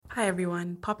Hi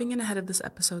everyone, popping in ahead of this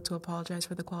episode to apologize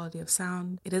for the quality of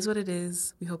sound. It is what it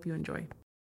is. We hope you enjoy.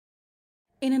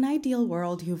 In an ideal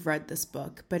world, you've read this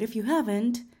book, but if you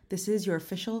haven't, this is your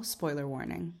official spoiler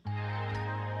warning.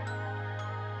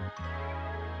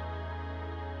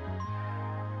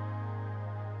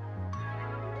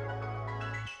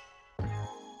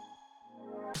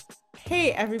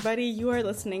 Hey everybody, you are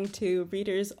listening to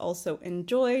Readers Also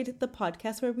Enjoyed, the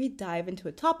podcast where we dive into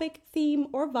a topic, theme,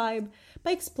 or vibe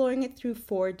by exploring it through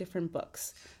 4 different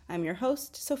books. I'm your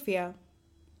host, Sophia.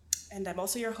 And I'm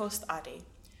also your host, Ade.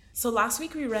 So last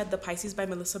week we read The Pisces by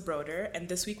Melissa Broder, and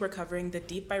this week we're covering The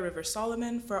Deep by River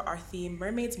Solomon for our theme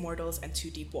Mermaids, Mortals, and Two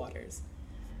Deep Waters.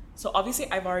 So obviously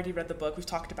I've already read the book, we've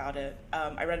talked about it.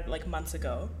 I read it like months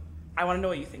ago. I want to know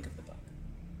what you think of the book.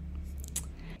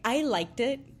 I liked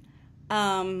it.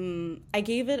 I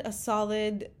gave it a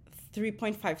solid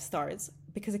 3.5 stars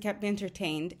because it kept me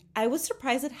entertained. I was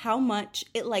surprised at how much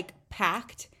it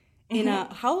packed in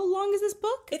how long is this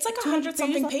book? It's like 100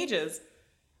 something pages.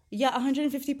 Yeah,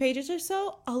 150 pages or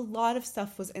so. A lot of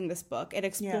stuff was in this book. It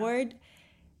explored,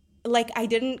 I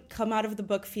didn't come out of the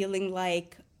book feeling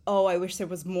like, oh, I wish there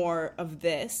was more of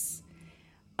this.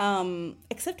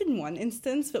 Except in one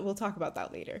instance, but we'll talk about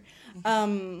that later.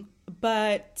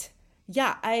 But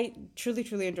yeah, I truly,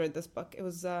 truly enjoyed this book. It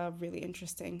was really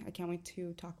interesting. I can't wait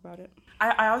to talk about it.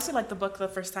 I honestly liked the book the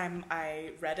first time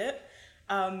I read it.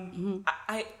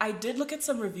 I did look at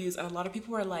some reviews, and a lot of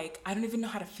people were like, I don't even know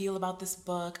how to feel about this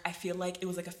book. I feel like it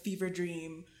was like a fever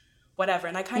dream, whatever.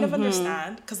 And I kind of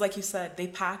understand, because like you said, they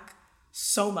pack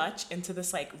so much into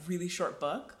this like really short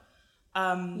book.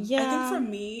 I think for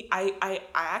me, I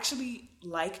actually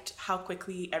liked how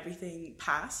quickly everything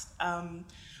passed.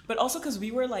 But also because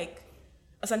we were like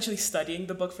essentially studying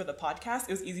the book for the podcast,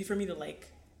 it was easy for me to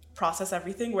like process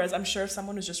everything. Whereas I'm sure if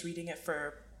someone was just reading it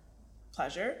for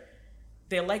pleasure,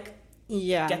 they'll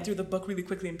get through the book really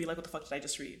quickly and be like, what the fuck did I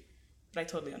just read? But I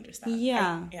totally understand.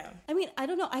 I mean, I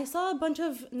don't know. I saw a bunch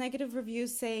of negative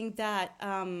reviews saying that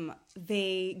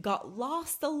they got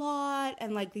lost a lot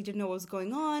and like they didn't know what was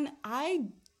going on. I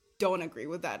don't agree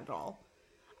with that at all.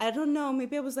 I don't know.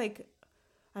 Maybe I was like,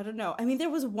 I don't know. I mean, there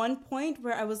was one point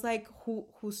where I was like,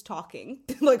 who's talking?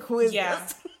 Like, who is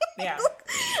this? Yeah.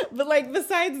 But like,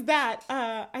 besides that,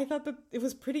 I thought that it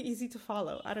was pretty easy to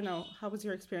follow. I don't know. How was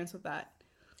your experience with that?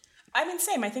 I mean,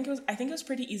 same. I think it was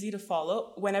pretty easy to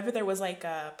follow. Whenever there was like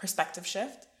a perspective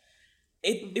shift,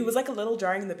 it was like a little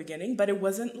jarring in the beginning, but it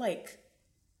wasn't like,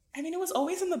 I mean, it was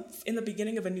always in the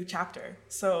beginning of a new chapter.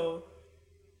 So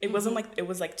it wasn't like it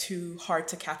was like too hard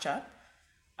to catch up.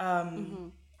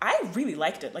 I really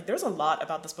liked it. Like, there's a lot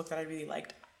about this book that I really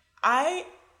liked. I,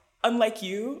 unlike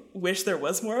you, wish there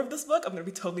was more of this book. I'm going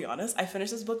to be totally honest. I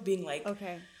finished this book being like,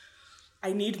 okay,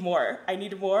 I need more. I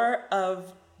need more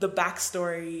of the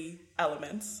backstory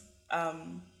elements.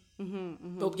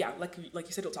 But yeah, like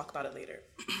you said, we'll talk about it later.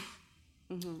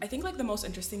 I think like the most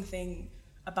interesting thing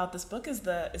about this book is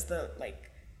the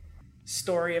like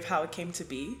story of how it came to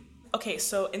be. Okay,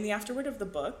 so in the afterword of the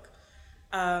book,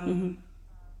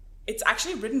 it's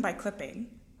actually written by Clipping,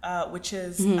 which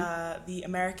is the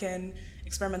American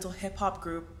experimental hip-hop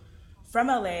group from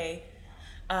LA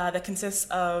that consists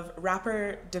of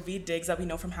rapper Daveed Diggs, that we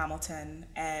know from Hamilton,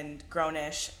 and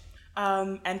Grownish,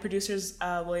 and producers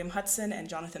William Hudson and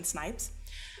Jonathan Snipes.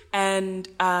 And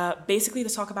basically to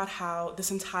talk about how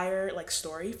this entire like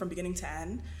story from beginning to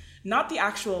end, not the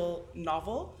actual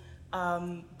novel,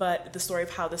 but the story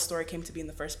of how this story came to be in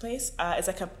the first place, is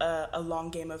like a long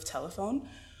game of telephone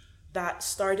that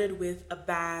started with a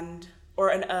band or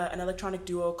an electronic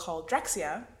duo called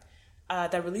Drexia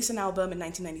that released an album in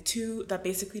 1992 that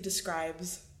basically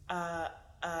describes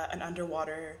an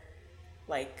underwater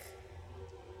like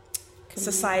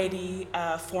society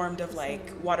formed of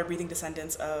like water-breathing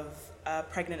descendants of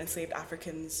pregnant enslaved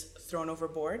Africans thrown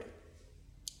overboard.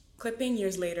 Clipping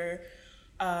years later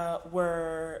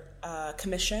were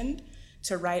commissioned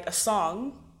to write a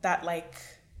song that like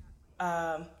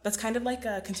that's kind of like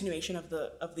a continuation of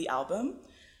the album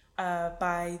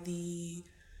by the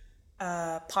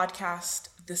podcast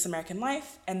This American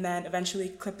Life, and then eventually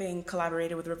Clipping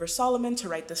collaborated with River Solomon to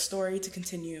write this story to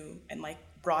continue and like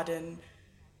broaden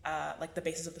like the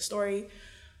basis of the story.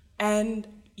 And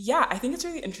yeah, I think it's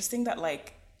really interesting that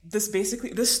like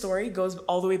this story goes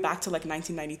all the way back to like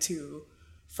 1992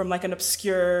 from like an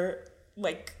obscure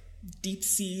like deep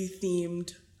sea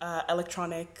themed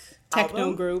electronic techno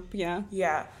album group,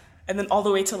 yeah, and then all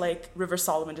the way to like River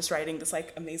Solomon just writing this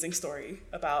like amazing story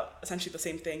about essentially the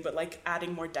same thing, but like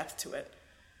adding more depth to it,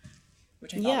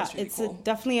 which I thought was really cool.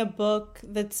 Definitely a book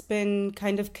that's been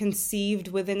kind of conceived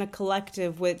within a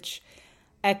collective, which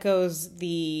echoes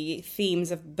the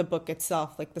themes of the book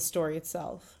itself, like the story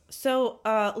itself. So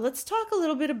let's talk a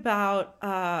little bit about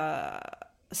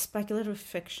speculative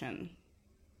fiction,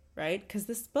 right? Because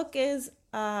this book is,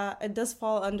 it does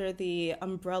fall under the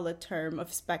umbrella term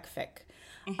of spec fic.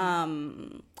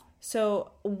 Mm-hmm.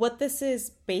 So what this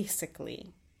is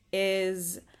basically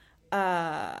is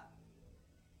an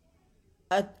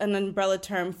umbrella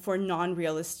term for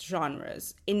non-realist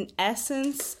genres. In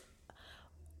essence,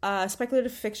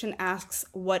 speculative fiction asks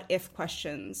what-if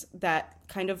questions that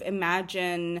kind of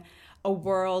imagine a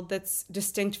world that's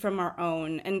distinct from our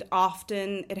own, and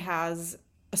often it has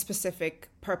a specific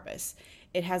purpose.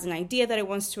 It has an idea that it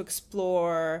wants to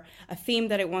explore, a theme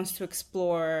that it wants to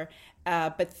explore,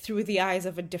 but through the eyes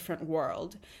of a different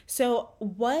world. So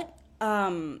what,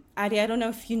 Adi, I don't know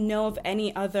if you know of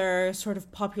any other sort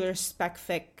of popular spec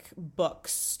fic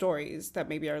books, stories that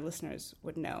maybe our listeners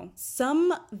would know.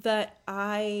 Some that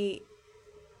I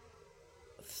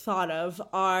thought of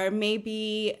are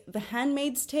maybe The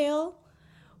Handmaid's Tale,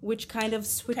 which kind of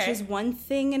switches one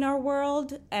thing in our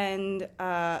world and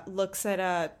looks at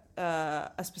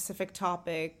a specific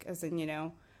topic, as in,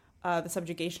 the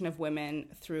subjugation of women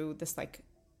through this,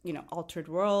 altered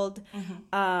world.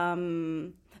 Mm-hmm.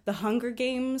 The Hunger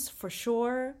Games, for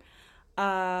sure.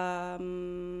 Never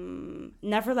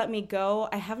Let Me Go.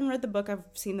 I haven't read the book, I've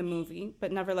seen the movie,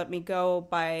 but Never Let Me Go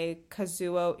by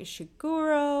Kazuo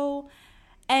Ishiguro.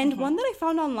 And one that I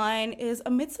found online is A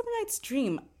Midsummer Night's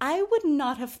Dream. I would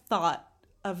not have thought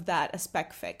of that as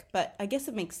spec fic, but I guess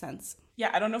it makes sense. Yeah,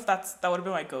 I don't know if that would have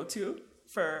been my go-to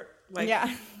for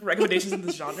recommendations in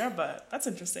this genre, but that's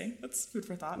interesting. That's food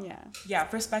for thought. Yeah,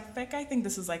 for spec fic, I think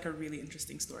this is like a really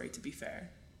interesting story, to be fair.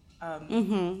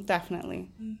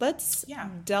 Definitely. Let's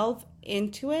delve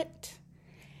into it.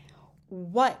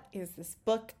 What is this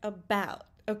book about?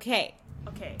 Okay,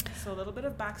 so a little bit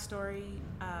of backstory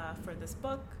for this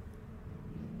book.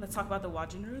 Let's talk about the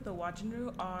Wajinru. The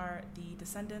Wajinru are the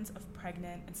descendants of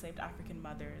pregnant enslaved African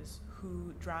mothers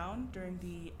who drowned during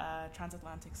the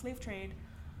transatlantic slave trade.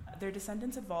 Their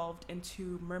descendants evolved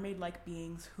into mermaid-like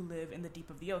beings who live in the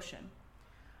deep of the ocean.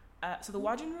 So the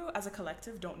Wajinru, as a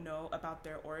collective, don't know about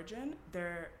their origin.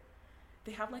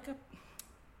 They have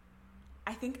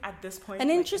I think at this point, an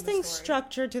interesting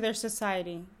structure to their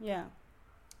society. Yeah.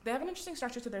 They have an interesting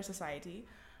structure to their society.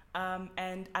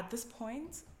 And at this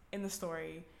point in the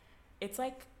story, it's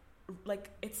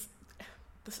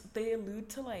they allude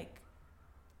to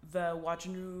the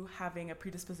Wajinru having a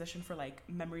predisposition for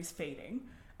memories fading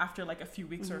after a few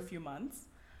weeks or a few months.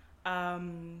 I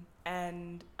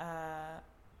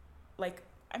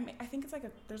think it's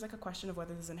there's a question of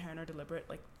whether this is inherent or deliberate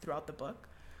throughout the book.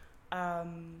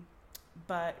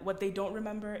 But what they don't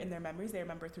remember in their memories, they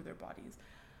remember through their bodies.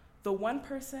 The one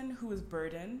person who is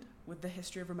burdened with the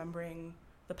history of remembering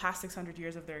the past 600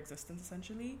 years of their existence,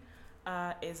 essentially,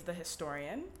 is the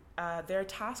historian. They're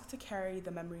tasked to carry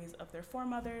the memories of their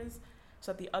foremothers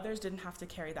so that the others didn't have to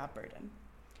carry that burden.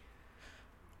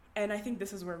 And I think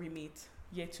this is where we meet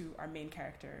Yetu, our main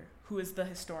character, who is the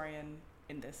historian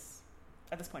at this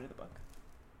point of the book.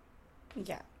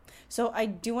 Yeah. So I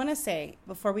do want to say,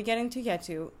 before we get into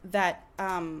Yetu, that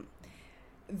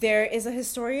there is a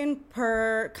historian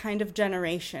per kind of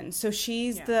generation. So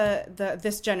she's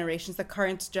this generation's, the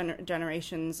current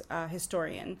generation's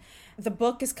historian. The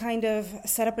book is kind of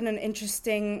set up in an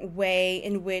interesting way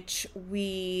in which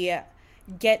we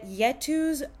get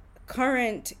Yetu's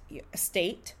current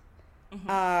state,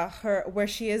 where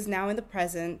she is now in the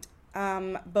present,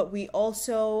 but we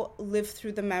also live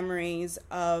through the memories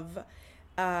of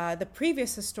the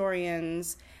previous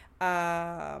historians,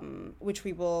 which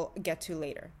we will get to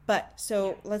later. But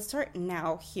so let's start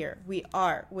now here. We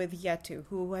are with Yetu,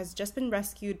 who has just been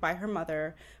rescued by her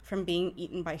mother from being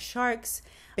eaten by sharks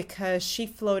because she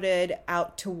floated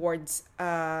out towards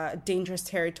dangerous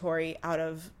territory out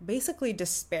of basically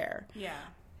despair. Yeah.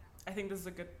 I think this is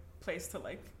a good place to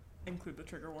include the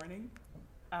trigger warning.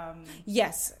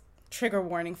 Yes, trigger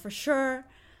warning for sure.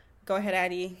 Go ahead,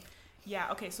 Addie.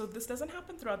 Yeah, okay, so this doesn't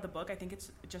happen throughout the book. I think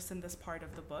it's just in this part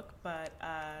of the book. But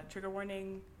trigger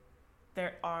warning,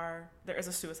 there is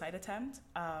a suicide attempt.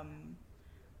 I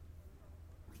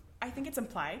think it's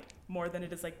implied more than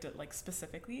it is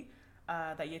specifically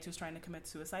that Yetu's trying to commit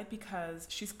suicide, because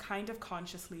she's kind of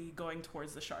consciously going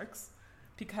towards the sharks,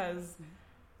 because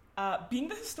being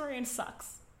the historian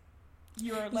sucks.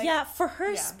 For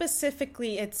her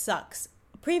specifically, it sucks.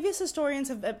 Previous historians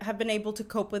have been able to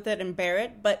cope with it and bear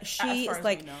it, but she is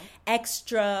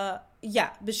extra.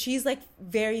 Yeah, but she's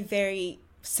very, very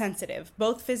sensitive,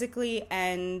 both physically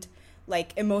and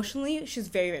emotionally. She's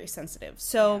very, very sensitive.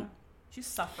 So she's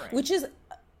suffering, which is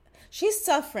She's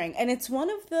suffering, and it's one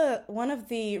of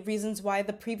the reasons why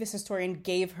the previous historian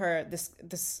gave her this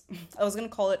I was gonna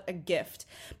call it a gift,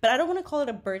 but I don't want to call it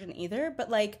a burden either. But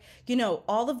like, you know,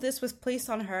 all of this was placed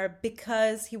on her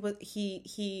because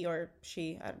he or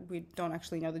she, we don't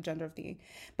actually know the gender of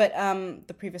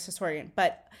the previous historian,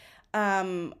 but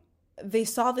they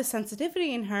saw the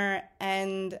sensitivity in her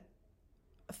and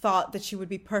thought that she would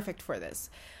be perfect for this.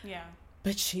 Yeah.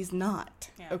 But she's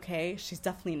not, okay? She's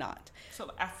definitely not.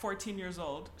 So at 14 years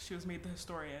old, she was made the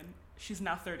historian. She's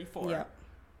now 34. Yeah.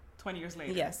 20 years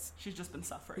later. Yes. She's just been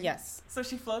suffering. Yes. So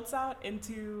she floats out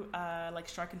into like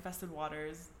shark-infested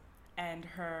waters, and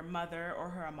her mother, or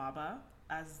her amaba,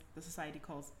 as the society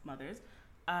calls mothers,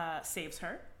 saves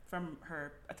her from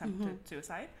her attempted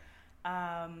suicide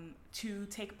to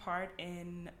take part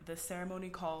in the ceremony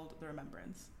called the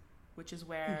Remembrance, which is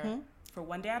where for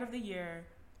one day out of the year,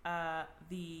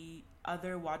 the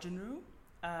other Wajanru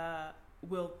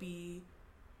will be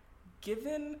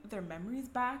given their memories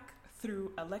back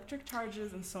through electric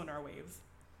charges and sonar waves.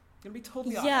 I'm gonna be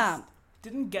totally honest.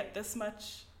 Didn't get this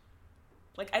much.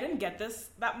 Like, I didn't get this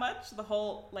that much, the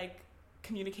whole, like,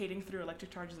 communicating through electric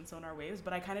charges and sonar waves,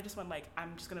 but I kind of just went, like,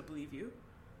 I'm just gonna believe you.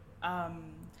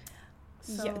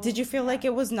 Did you feel like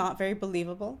it was not very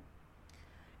believable?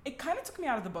 It kind of took me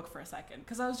out of the book for a second,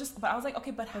 because I was like,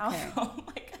 okay, but how? Okay.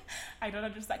 Like, I don't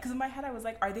understand. Because in my head, I was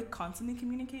like, are they constantly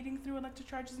communicating through electric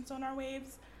charges and sonar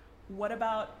waves? What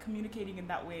about communicating in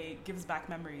that way gives back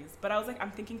memories? But I was like,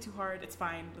 I'm thinking too hard. It's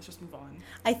fine. Let's just move on.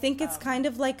 I think it's kind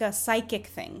of like a psychic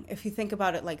thing, if you think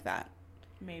about it like that.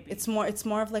 Maybe. It's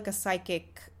more of like a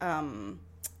psychic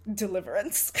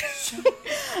deliverance.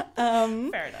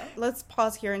 Fair enough. Let's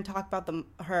pause here and talk about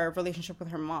her relationship with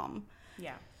her mom.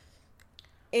 Yeah.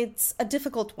 It's a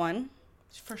difficult one.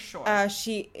 For sure.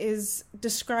 She is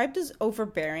described as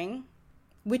overbearing,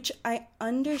 which I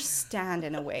understand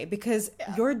in a way, because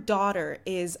your daughter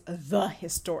is the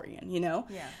historian, you know?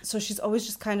 Yeah. So she's always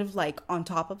just kind of like on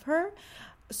top of her.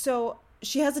 So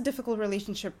she has a difficult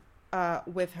relationship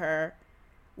with her,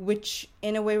 which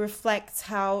in a way reflects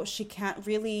how she can't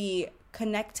really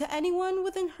connect to anyone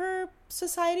within her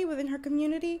society, within her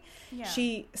community. Yeah.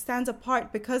 She stands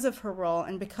apart because of her role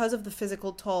and because of the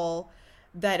physical toll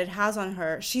that it has on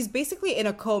her. She's basically in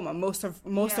a coma most of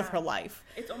her life.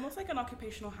 It's almost like an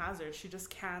occupational hazard. She just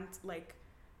can't, like,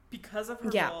 because of her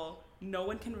role, no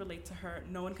one can relate to her,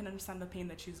 no one can understand the pain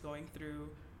that she's going through,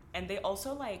 and they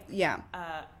also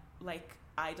like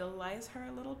idolize her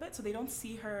a little bit, so they don't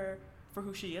see her for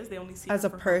who she is. They only see as her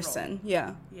a for person. Her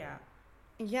role.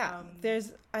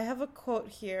 Yeah. I have a quote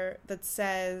here that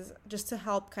says, just to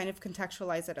help kind of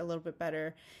contextualize it a little bit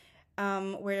better,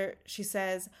 where she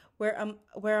says, where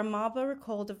Amaba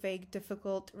recalled a vague,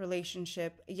 difficult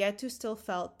relationship, Yetu still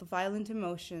felt the violent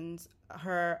emotions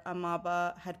her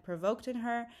Amaba had provoked in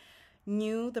her,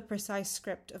 knew the precise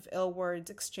script of ill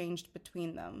words exchanged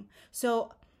between them.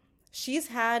 So she's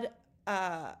had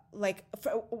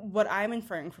what I'm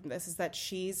inferring from this is that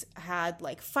she's had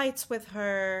like fights with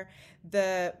her.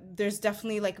 There's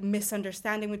definitely like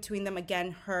misunderstanding between them.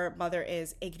 Again, her mother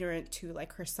is ignorant to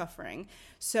like her suffering,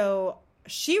 so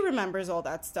she remembers all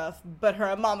that stuff, but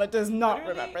her mama does not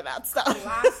remember that stuff.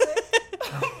 Classic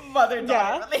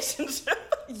mother-daughter relationship.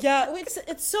 Yeah,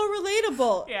 it's so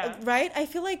relatable, right? I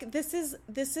feel like this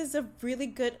is a really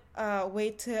good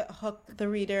way to hook the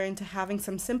reader into having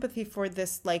some sympathy for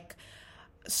this like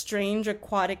strange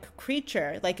aquatic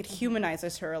creature. Like, it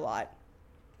humanizes her a lot.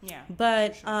 Yeah.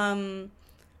 But sure.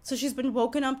 So she's been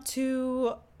woken up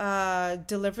to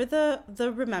deliver the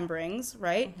rememberings,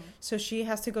 right? Mm-hmm. So she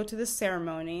has to go to this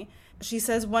ceremony. She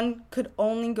says one could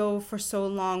only go for so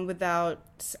long without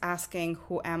asking,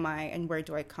 who am I and where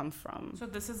do I come from? So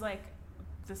this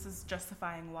is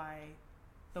justifying why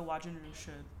the Wajanru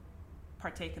should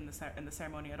partake in the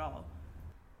ceremony at all.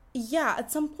 Yeah,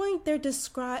 at some point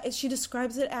she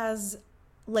describes it as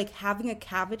like having a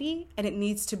cavity and it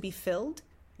needs to be filled.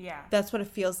 Yeah. That's what it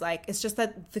feels like. It's just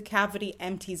that the cavity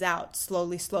empties out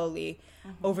slowly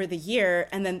over the year,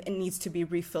 and then it needs to be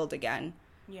refilled again.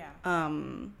 Yeah.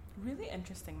 Really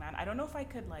interesting, man. I don't know if I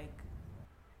could, like,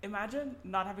 imagine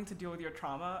not having to deal with your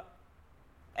trauma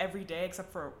every day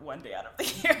except for one day out of the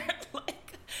year.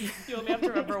 Like, you only have to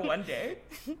remember one day.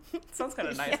 Sounds kind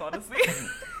of nice, honestly.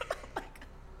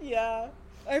 Yeah.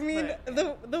 I mean,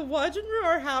 the Wajanru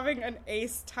are having an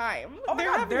ace time. Oh my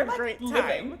God, having a great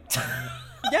time.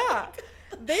 Yeah.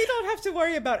 They don't have to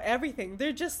worry about everything.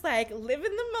 They're just like, live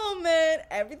in the moment.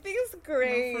 Everything's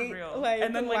great. No, for real. Like,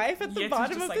 and then, the life at the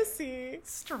bottom of the sea.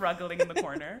 Struggling in the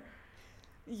corner.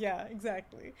 Yeah,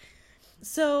 exactly.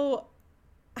 So,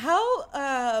 how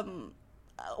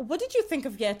what did you think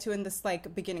of Yetu in this,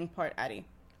 like, beginning part, Addie?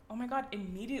 Oh my god,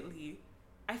 immediately,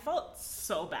 I felt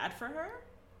so bad for her.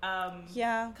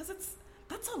 Yeah. Because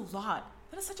that's a lot.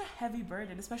 That is such a heavy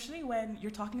burden, especially when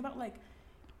you're talking about, like,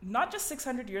 not just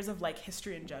 600 years of, like,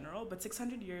 history in general, but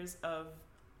 600 years of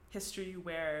history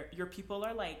where your people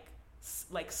are, like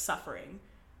suffering.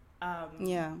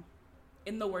 Yeah.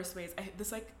 In the worst ways.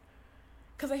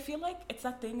 Because I feel like it's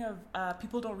that thing of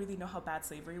people don't really know how bad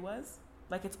slavery was.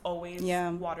 Like, it's always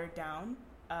watered down.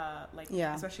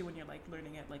 Especially when you're, like,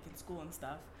 learning it, like, in school and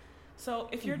stuff. So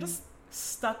if you're just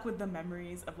stuck with the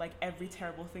memories of, like, every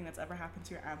terrible thing that's ever happened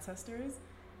to your ancestors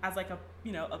as, like, a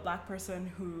black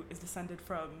person who is descended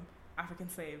from African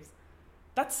slaves,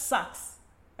 that sucks.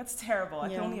 That's terrible. I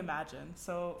can only imagine.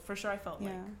 So for sure I felt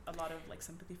like a lot of, like,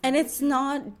 sympathy for and it's too.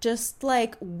 not just,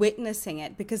 like, witnessing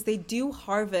it, because they do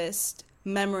harvest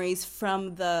memories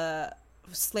from the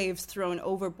slaves thrown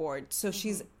overboard, so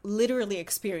she's literally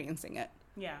experiencing it.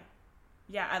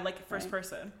 I like first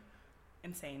person.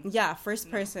 Insane. Yeah,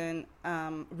 first person,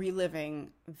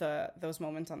 reliving those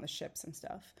moments on the ships and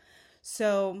stuff.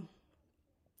 So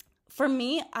for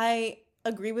me, I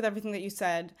agree with everything that you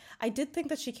said. I did think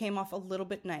that she came off a little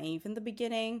bit naive in the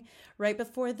beginning. Right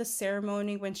before the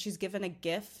ceremony, when she's given a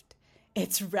gift,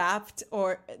 it's wrapped,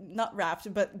 or not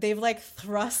wrapped, but they've, like,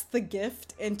 thrust the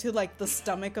gift into, like, the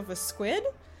stomach of a squid.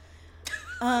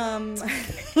 As,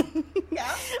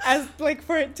 like,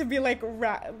 for it to be, like,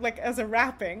 as a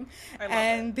wrapping.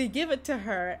 And they give it to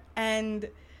her, and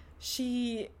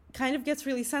she kind of gets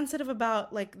really sensitive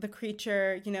about, like, the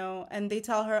creature, and they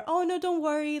tell her, oh no, don't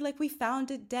worry, like, we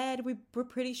found it dead, we're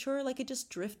pretty sure, like, it just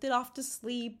drifted off to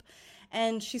sleep.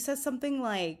 And she says something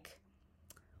like,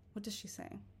 what does she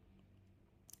say?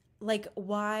 Like,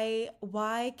 why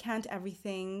can't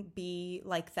everything be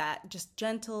like that, just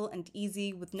gentle and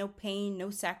easy, with no pain,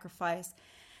 no sacrifice?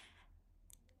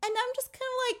 And I'm just kind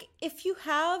of like, if you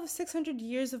have 600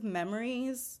 years of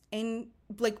memories and,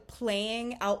 like,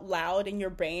 playing out loud in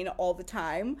your brain all the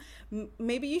time,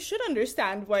 maybe you should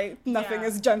understand why nothing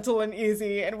is gentle and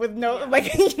easy and with no,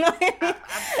 like,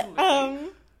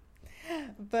 Absolutely.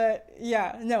 But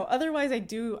yeah, no, otherwise I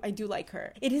do like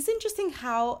her. It is interesting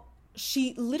how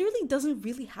she literally doesn't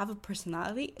really have a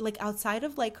personality, like, outside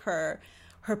of, like, her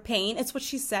pain. It's what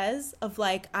she says of,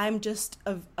 like, I'm just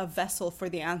a vessel for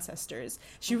the ancestors.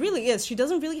 She really is. She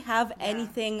doesn't really have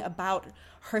anything about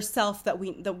herself that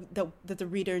that the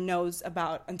reader knows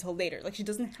about until later. Like, she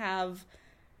doesn't have,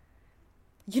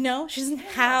 she doesn't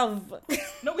have.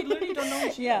 No, we literally don't know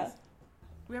who she is.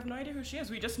 We have no idea who she is.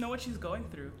 We just know what she's going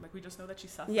through. Like, we just know that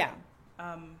she's suffering. Yeah.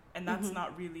 And that's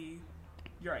not really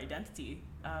your identity.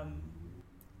 Absolutely.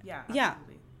 Yeah.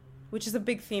 Which is a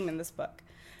big theme in this book.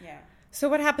 Yeah. So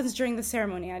what happens during the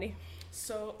ceremony, Addie?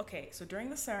 So during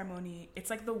the ceremony, it's,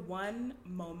 like, the one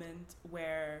moment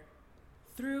where,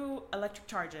 through electric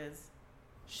charges,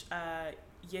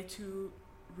 Yetu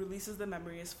releases the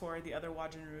memories for the other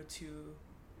Wajanru to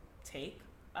take,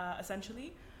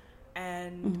 essentially.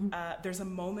 And there's a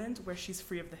moment where she's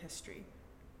free of the history,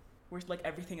 where, like,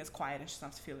 everything is quiet and she doesn't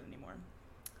have to feel it anymore.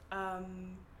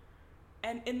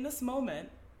 And in this moment,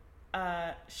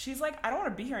 she's like, I don't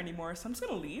want to be here anymore, so I'm just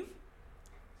going to leave.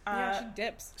 She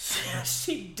dips.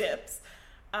 She dips.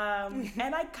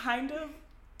 And I kind of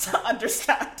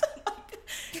understand.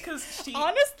 Because she...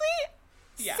 Honestly,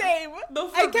 same. No,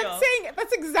 I kept saying it.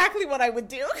 That's exactly what I would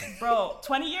do. Bro,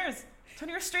 20 years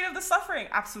straight of the suffering.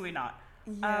 Absolutely not.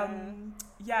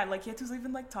 Like, Yetu's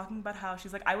even, like, talking about how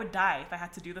she's like, I would die if I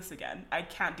had to do this again. I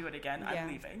can't do it again. I'm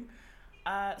leaving.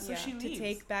 So she leaves. To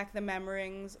take back the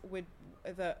memorings with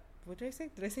the... What did I say?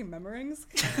 Did I say memorings?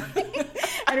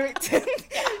 Anyway,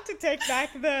 to take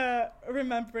back the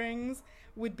rememberings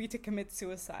would be to commit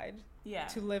suicide. Yeah.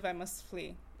 To live, I must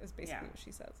flee, is basically what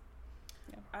she says.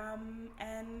 Yeah.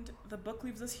 And the book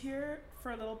leaves us here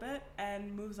for a little bit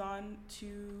and moves on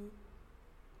to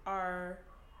our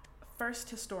first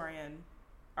historian,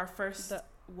 our first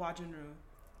Wajanru,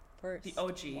 the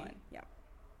OG one. Yeah,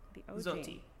 the OG.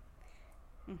 Zoti.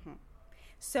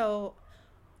 So,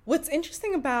 what's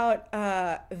interesting about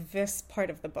this part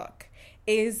of the book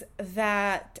is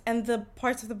that, and the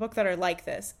parts of the book that are like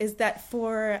this, is that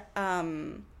for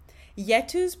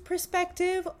Yetu's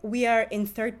perspective, we are in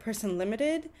third person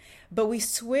limited, but we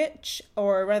switch,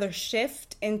 or rather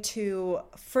shift, into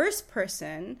first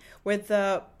person, where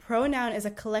the pronoun is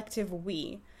a collective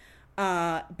we,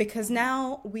 because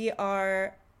now we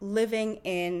are living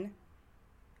in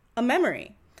a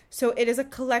memory. So it is a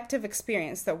collective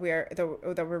experience that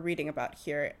we're reading about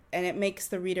here, and it makes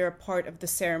the reader a part of the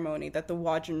ceremony that the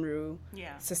Wajanru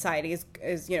society is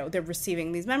they're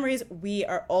receiving these memories. We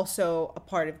are also a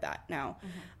part of that now.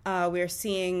 We are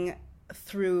seeing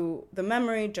through the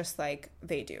memory just like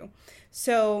they do.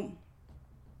 So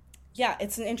yeah,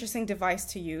 it's an interesting device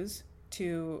to use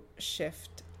to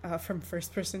shift from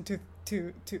first person to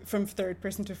from third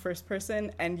person to first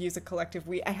person and use a collective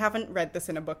we. I haven't read this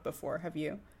in a book before. Have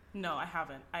you? No, I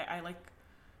haven't. I like,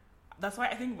 that's why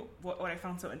I think what I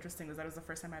found so interesting was that it was the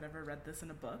first time I'd ever read this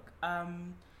in a book.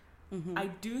 I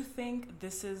do think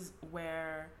this is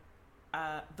where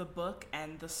the book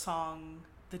and the song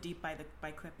 "The Deep"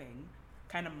 by Clipping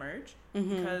kind of merge,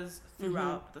 because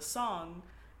throughout the song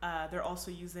they're also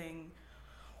using,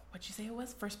 what'd you say it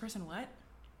was? First person what?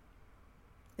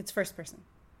 It's first person.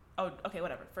 Oh, okay,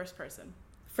 whatever. First person.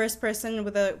 First person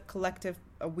with a collective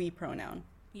we pronoun.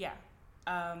 Yeah.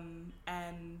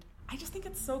 And I just think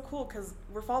it's so cool because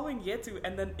we're following Yetu,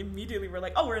 and then immediately we're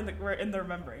like, oh, we're in the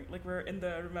remembering, like we're in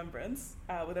the remembrance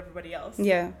with everybody else.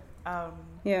 Yeah.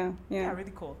 Yeah,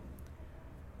 really cool.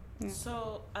 Yeah.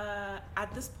 So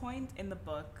at this point in the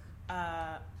book,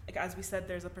 like as we said,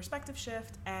 there's a perspective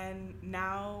shift, and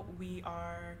now we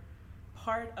are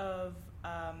part of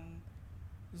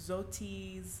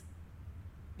Zoti's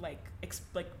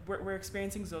we're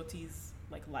experiencing Zoti's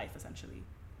life essentially.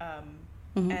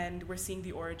 And we're seeing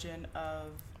the origin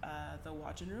of the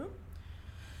Wajanru.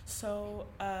 So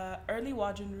early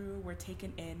Wajanru were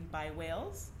taken in by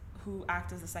whales who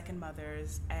act as the second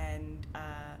mothers, and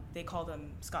they call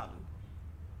them Skalu.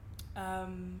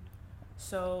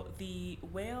 So the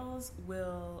whales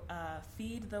will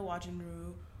feed the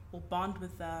Wajanru, will bond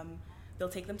with them. They'll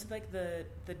take them to the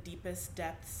deepest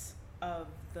depths of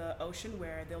the ocean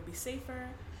where they'll be safer.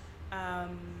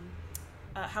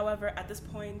 However, at this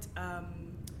point,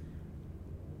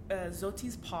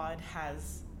 Zoti's pod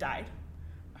has died.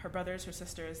 Her brothers, her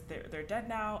sisters, they're dead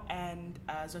now, and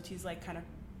Zoti's kind of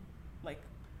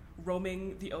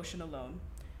roaming the ocean alone,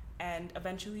 and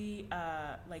eventually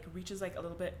reaches a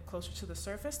little bit closer to the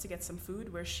surface to get some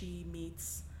food, where she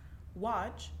meets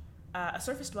Waj, a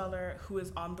surface dweller who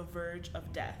is on the verge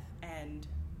of death, and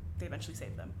they eventually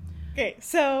save them. Okay,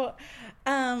 so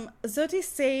Zoti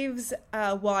saves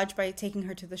Waj by taking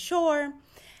her to the shore,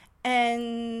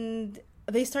 and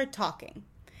they start talking.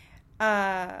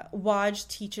 Waj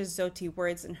teaches Zoti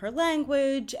words in her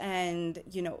language, and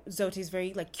Zoti's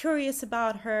very curious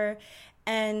about her,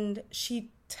 and she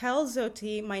tells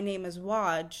Zoti, "My name is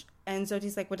Waj," and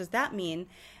Zoti's like, "What does that mean?"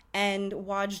 And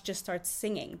Waj just starts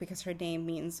singing because her name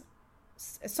means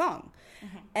a song,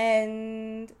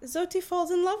 and Zoti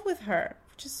falls in love with her,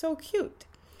 which is so cute.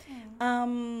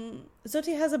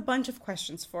 Zoti has a bunch of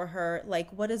questions for her,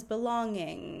 like what is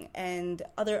belonging and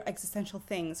other existential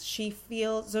things.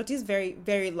 Zoti's very,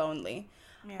 very lonely,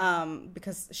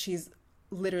 because she's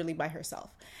literally by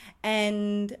herself.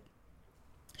 And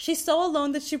she's so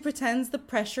alone that she pretends the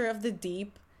pressure of the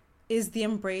deep is the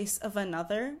embrace of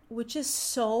another, which is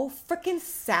so freaking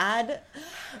sad.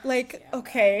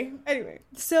 Okay. Anyway,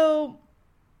 so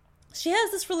she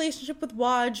has this relationship with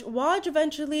Waj. Waj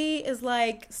eventually is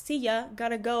like, see ya,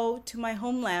 gotta go to my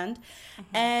homeland.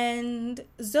 And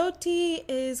Zoti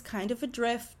is kind of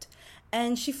adrift,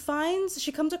 and she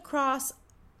comes across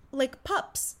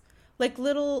pups,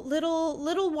 little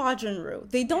Wajanru.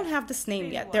 They don't have this name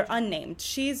baby yet. Wajanru. They're unnamed.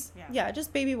 She's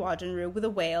just baby Wajanru with a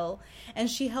whale, and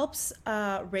she helps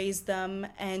raise them,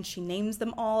 and she names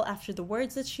them all after the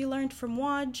words that she learned from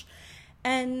Waj.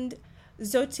 And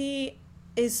Zoti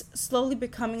is slowly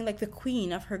becoming the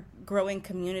queen of her growing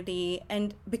community,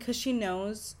 and because she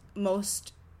knows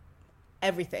most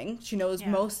everything, she knows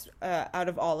most out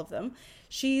of all of them,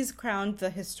 she's crowned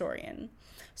the historian.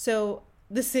 So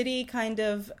the city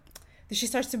she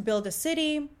starts to build a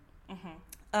city.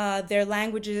 Their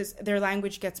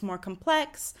language gets more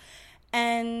complex,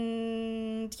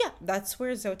 and that's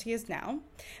where Zoti is now.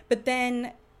 But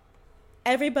then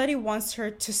everybody wants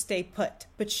her to stay put,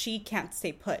 but she can't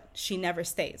stay put. She never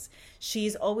stays.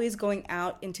 She's always going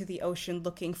out into the ocean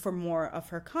looking for more of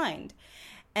her kind.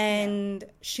 And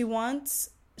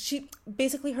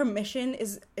basically her mission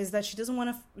is that she doesn't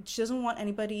want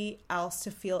anybody else to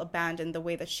feel abandoned the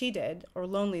way that she did, or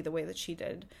lonely the way that she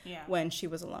did when she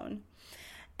was alone.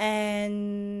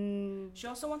 And she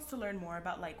also wants to learn more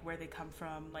about where they come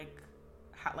from,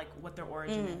 how, what their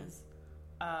origin is.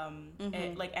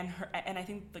 And I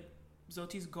think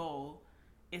Zoti's goal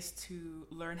is to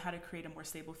learn how to create a more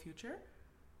stable future,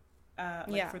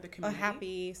 for the community. A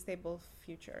happy, stable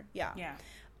future. Yeah.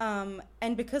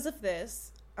 And because of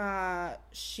this,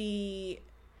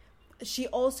 she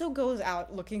also goes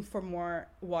out looking for more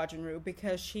Wajenru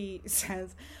because she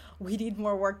says, we need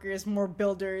more workers, more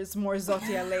builders, more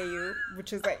Zoti Aleyu,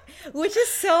 which is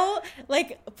so,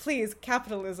 like, please,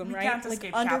 capitalism, we right? Can't like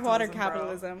escape underwater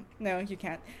capitalism. No, you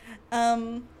can't.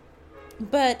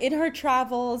 But in her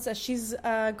travels, as she's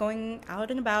going out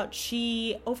and about,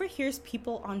 she overhears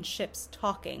people on ships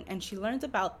talking, and she learns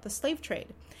about the slave trade.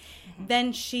 Mm-hmm.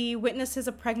 Then she witnesses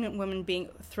a pregnant woman being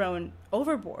thrown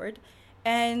overboard,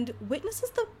 and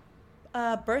witnesses the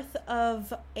birth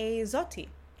of a Zoti,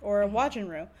 or a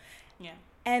Wajenru. Yeah.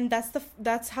 And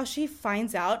that's how she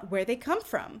finds out where they come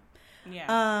from.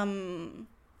 Yeah.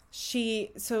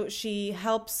 She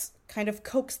helps kind of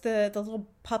coax the little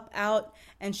pup out,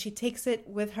 and she takes it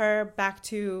with her back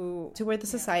to where the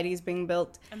society is being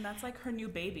built. And that's like her new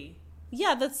baby.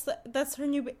 Yeah, that's her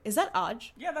new is that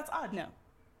Aj? Yeah, that's Aj. No.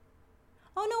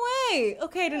 Oh, no way.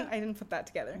 Okay, I didn't put that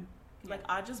together. Like,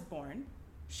 Aj is born.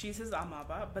 She's his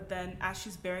Amaba, but then as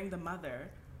she's bearing the mother,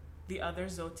 the other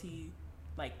Zoti,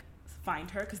 like,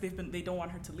 find her because they don't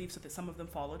want her to leave, so that some of them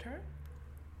followed her.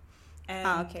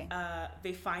 And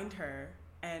they find her,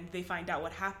 and they find out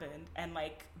what happened, and,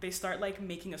 like, they start, like,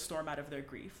 making a storm out of their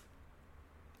grief.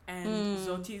 And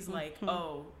Zoti's like,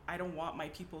 oh, I don't want my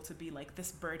people to be, like,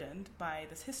 this burdened by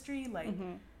this history, like,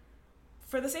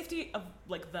 for the safety of,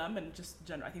 like, them and just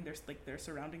general, I think there's, like, their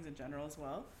surroundings in general as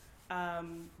well.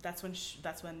 That's when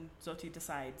Zoti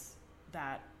decides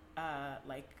that,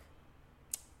 like,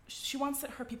 she wants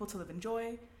her people to live in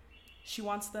joy. She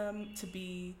wants them to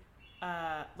be,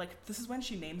 like, this is when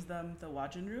she names them the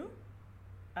Wajenru,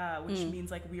 which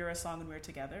means, like, we are a song and we're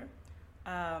together.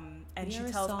 And she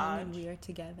tells Aj, and we are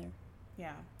together.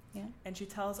 Yeah. Yeah. And she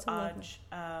tells Aj,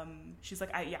 she's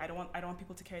like, I don't want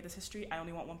people to carry this history. I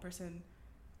only want one person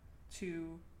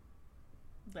to,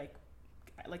 like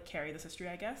carry this history,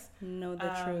 I guess. Know the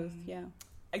truth, yeah.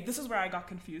 Like, this is where I got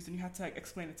confused, and you had to, like,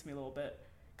 explain it to me a little bit.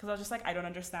 Because I was just like, I don't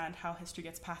understand how history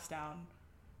gets passed down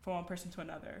from one person to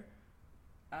another.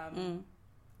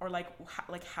 Or, like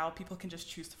how people can just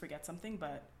choose to forget something,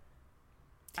 but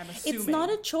I'm assuming... It's not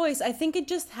a choice. I think it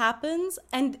just happens.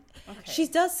 And she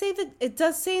does say that... It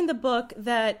does say in the book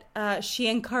that she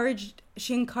encouraged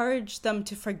them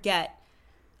to forget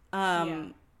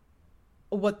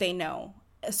what they know.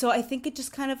 So I think it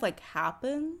just kind of, like,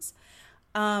 happens.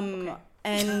 And...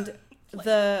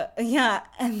 the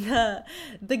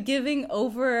giving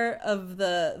over of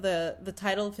the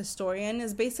title of historian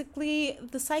is basically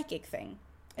the psychic thing.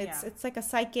 It's like a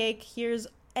psychic. Here's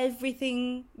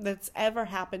everything that's ever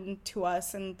happened to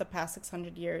us in the past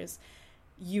 600 years.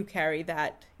 You carry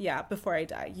that. Yeah, before I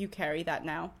die, you carry that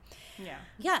now. Yeah.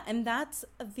 Yeah, and that's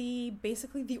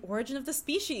basically the origin of the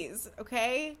species.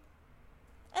 Okay,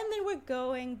 and then we're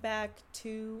going back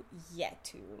to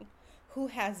Ep.2, who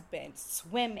has been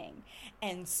swimming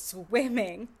and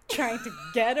swimming, trying to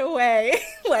get away.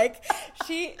 Like,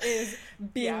 she is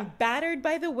being battered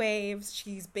by the waves.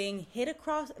 She's being hit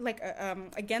across, like,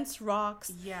 against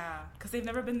rocks. Yeah, because they've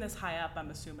never been this high up, I'm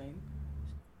assuming.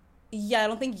 Yeah, I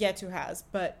don't think Ep.2 has.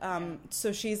 But,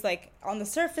 so she's, like, on the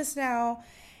surface now.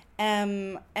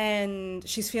 And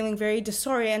she's feeling very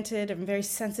disoriented and very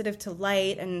sensitive to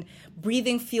light, and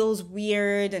breathing feels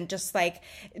weird, and just like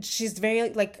she's very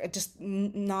like just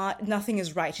nothing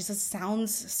is right. She says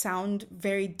sounds sound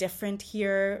very different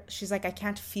here. She's like, I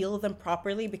can't feel them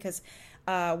properly because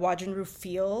Wajenru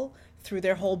feel through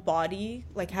their whole body,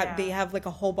 like they have like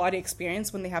a whole body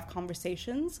experience when they have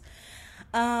conversations.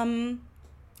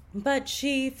 But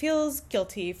she feels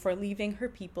guilty for leaving her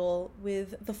people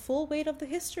with the full weight of the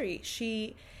history.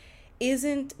 She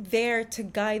isn't there to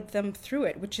guide them through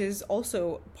it, which is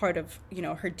also part of, you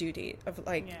know, her duty of,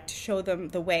 like, to show them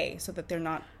the way so that they're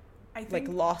not, like,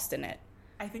 lost in it.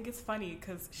 I think it's funny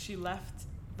because she left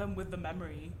them with the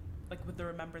memory, like, with the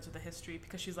remembrance of the history,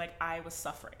 because she's like, I was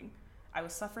suffering. I don't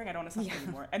want to suffer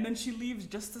anymore. And then she leaves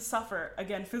just to suffer,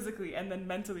 again, physically and then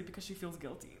mentally, because she feels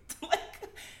guilty. Like...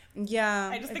 Yeah,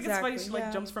 I just think it's funny. She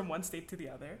like jumps from one state to the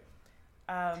other.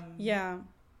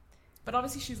 But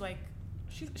obviously she's like,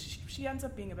 she ends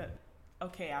up being a bit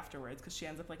okay afterwards because she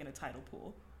ends up like in a tidal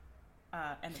pool.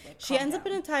 And like she ends up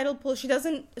in a tidal pool. She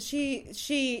doesn't. She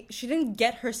didn't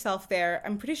get herself there.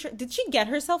 I'm pretty sure. Did she get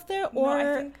herself there, or no,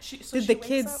 I think did the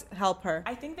kids help her?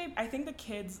 I think the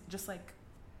kids just like,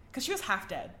 because she was half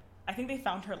dead. I think they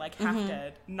found her like half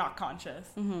dead, not conscious,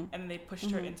 and then they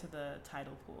pushed her into the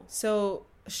tidal pool. So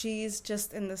she's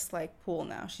just in this like pool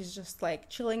now. She's just like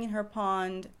chilling in her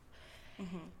pond,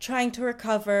 trying to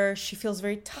recover. She feels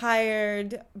very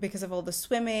tired because of all the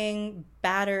swimming,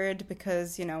 battered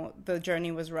because, you know, the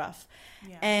journey was rough.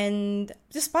 Yeah. And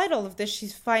despite all of this,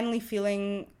 she's finally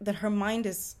feeling that her mind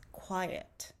is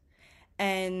quiet.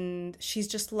 And she's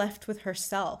just left with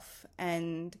herself.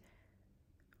 And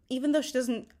even though she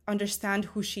doesn't understand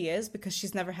who she is, because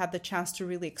she's never had the chance to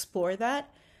really explore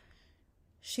that,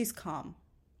 she's calm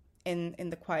in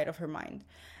the quiet of her mind.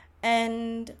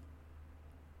 And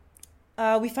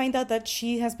we find out that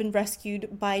she has been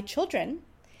rescued by children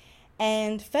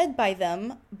and fed by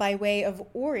them by way of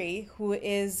Uri, who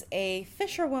is a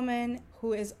fisherwoman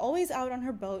who is always out on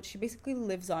her boat. She basically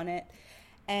lives on it.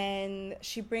 And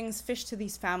she brings fish to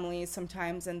these families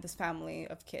sometimes, and this family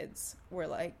of kids were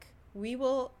like, we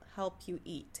will help you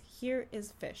eat. Here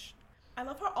is fish. I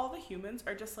love how all the humans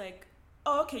are just like,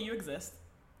 oh, okay, you exist.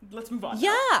 Let's move on.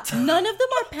 Yeah, none of them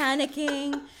are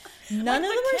panicking. None of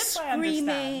them are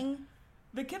screaming.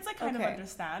 The kids I kind of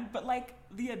understand, but like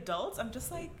the adults, I'm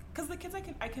just like, because the kids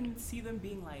I can see them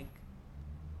being like,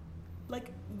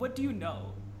 what do you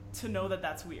know to know that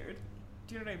that's weird?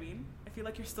 Do you know what I mean? I feel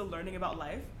like you're still learning about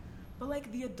life. But like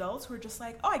the adults who are just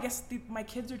like, oh, I guess my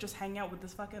kids are just hanging out with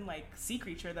this fucking like sea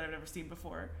creature that I've never seen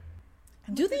before.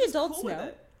 Do the adults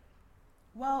know?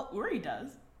 Well, Uri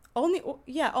does. Only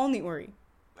Uri.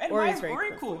 And why is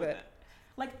Uri cool with it?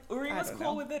 Like, Uri was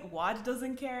cool with it. Waj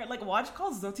doesn't care. Like, Waj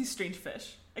calls Zoti strange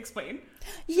fish. Explain.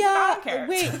 She's like, I don't care.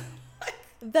 Wait.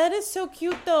 That is so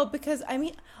cute, though, because, I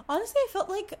mean, honestly, I felt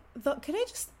like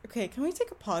can we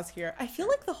take a pause here? I feel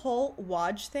like the whole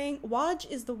Waj thing, Waj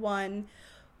is the one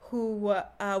who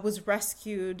was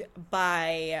rescued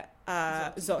by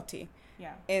Zoti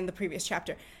in the previous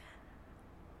chapter.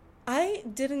 I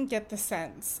didn't get the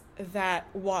sense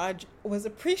that Waj was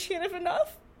appreciative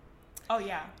enough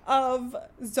of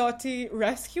Zoti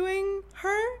rescuing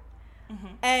her. Mm-hmm.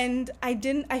 And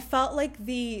I felt like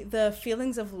the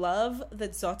feelings of love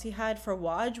that Zoti had for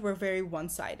Waj were very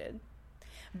one-sided.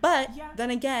 But then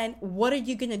again, what are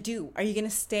you gonna do? Are you gonna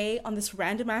stay on this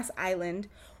random ass island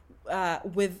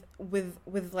with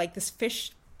like this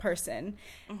fish person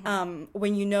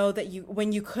when you know that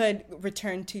when you could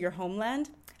return to your homeland?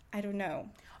 I don't know.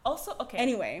 Also, okay.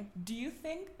 Anyway, do you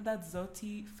think that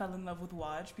Zoti fell in love with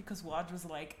Waj because Waj was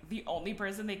like the only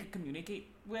person they could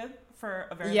communicate with for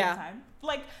a very long time?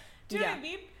 Like, do you know what I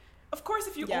mean? Of course,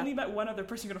 if you only met one other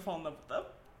person, you're gonna fall in love with them.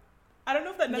 I don't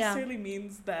know if that necessarily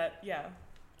means that. Yeah.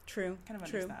 True. Kind of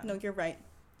true. understand. No, you're right.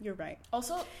 You're right.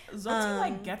 Also,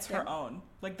 Zoti gets her own.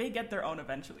 Like they get their own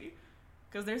eventually.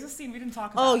 Because there's a scene we didn't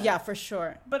talk about. Oh yeah, for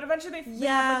sure. But eventually they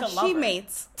have like a lover. She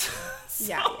mates.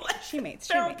 So, like, she mates.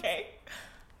 They're okay.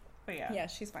 But yeah,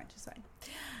 she's fine.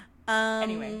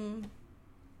 Anyway,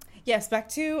 yes, back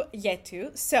to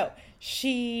Yetu. So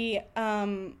she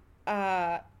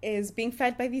is being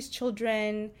fed by these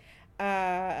children,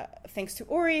 thanks to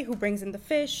Uri, who brings in the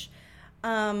fish.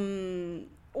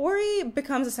 Uri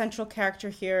becomes a central character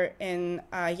here in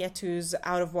Yetu's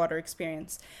out of water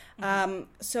experience. Mm-hmm.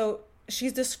 So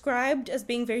she's described as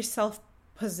being very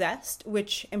self-possessed,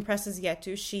 which impresses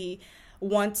Yetu. She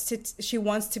wants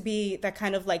to be that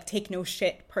kind of like take no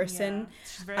shit person.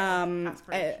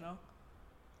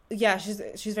 Yeah, she's very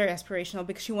aspirational. She's very aspirational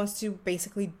because she wants to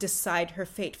basically decide her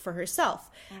fate for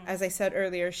herself. As I said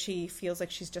earlier, she feels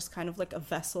like she's just kind of like a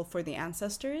vessel for the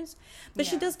ancestors. But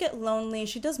she does get lonely.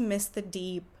 She does miss the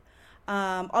deep.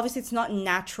 Obviously, it's not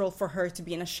natural for her to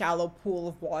be in a shallow pool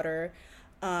of water.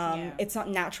 It's not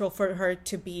natural for her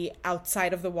to be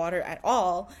outside of the water at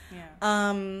all.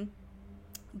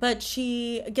 But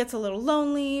she gets a little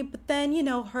lonely, but then,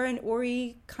 her and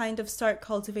Uri kind of start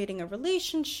cultivating a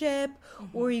relationship.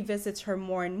 Mm-hmm. Uri visits her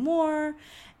more and more,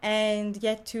 and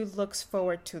Yetu looks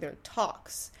forward to their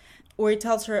talks. Uri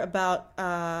tells her about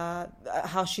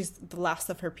how she's the last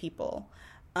of her people.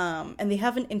 And they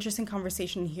have an interesting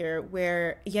conversation here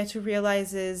where Yetu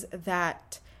realizes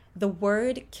that the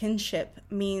word kinship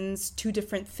means two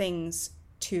different things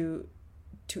to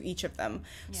each of them.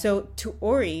 So to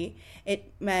Uri,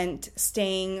 it meant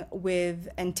staying with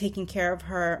and taking care of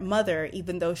her mother,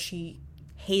 even though she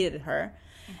hated her.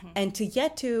 Mm-hmm. And to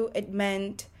Yetu, it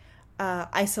meant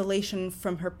isolation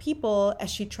from her people as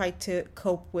she tried to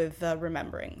cope with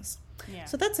rememberings.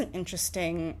 So that's an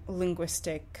interesting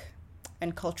linguistic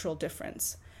and cultural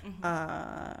difference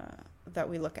that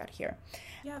we look at here.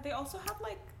 Yeah, they also have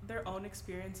like their own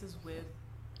experiences with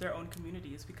their own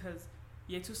communities, because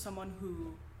Yetu's someone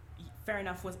who, fair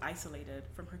enough, was isolated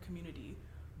from her community,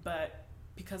 but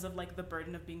because of like the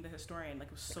burden of being the historian, like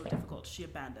it was so difficult, she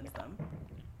abandons them.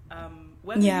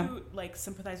 Whether you like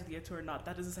sympathize with Yetu or not,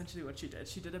 that is essentially what she did.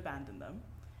 She did abandon them.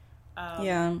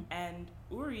 And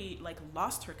Uri like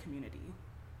lost her community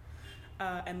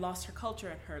and lost her culture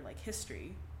and her like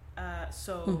history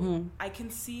So I can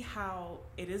see how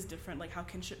it is different, like how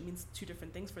kinship means two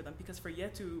different things for them, because for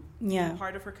Yetu, being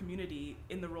part of her community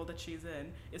in the role that she's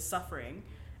in is suffering,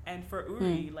 and for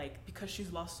Uri, like, because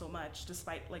she's lost so much,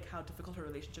 despite like how difficult her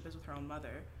relationship is with her own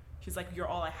mother, she's like, you're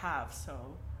all I have, so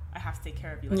I have to take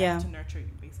care of you, like I have to nurture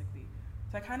you, basically.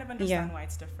 So I kind of understand why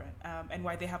it's different, and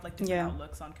why they have like different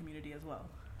outlooks on community as well.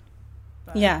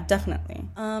 But, yeah, definitely.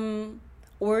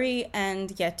 Uri and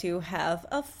Yetu have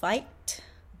a fight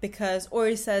because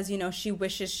Uri says, you know, she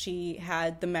wishes she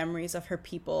had the memories of her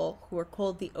people who are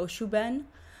called the Oshuben.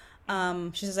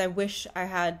 She says, I wish I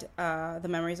had the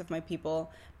memories of my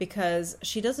people, because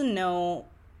she doesn't know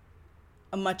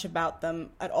much about them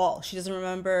at all. She doesn't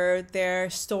remember their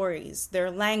stories,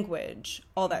 their language,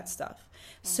 all that stuff.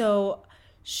 So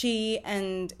she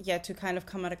and Yetu kind of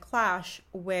come at a clash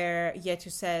where Uri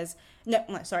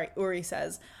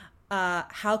says,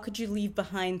 how could you leave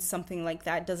behind something like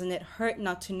that? Doesn't it hurt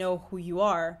not to know who you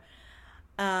are?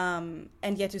 And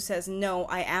Yetu says, no,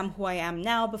 I am who I am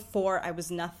now. Before I was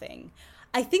nothing.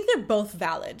 I think they're both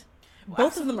valid. Well,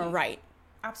 both of them are right.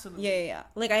 Absolutely. Yeah.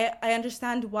 Like, I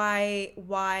understand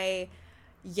why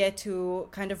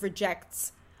Yetu kind of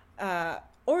rejects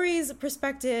Ori's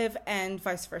perspective and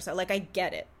vice versa. Like, I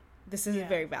get it. This is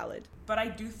very valid. But I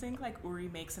do think, like, Uri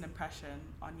makes an impression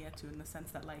on Yetu in the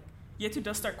sense that, like, Yetu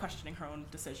does start questioning her own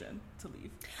decision to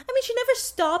leave. I mean, she never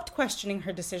stopped questioning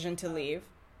her decision to leave.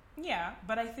 Yeah,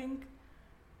 but I think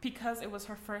because it was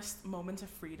her first moment of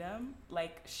freedom,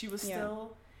 like, she was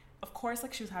still, of course,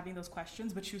 like, she was having those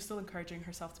questions, but she was still encouraging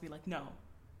herself to be like, no,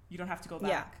 you don't have to go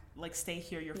back. Like, stay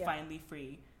here, you're finally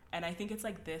free. And I think it's,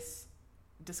 like, this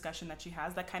discussion that she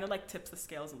has that kind of, like, tips the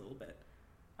scales a little bit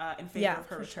in favor of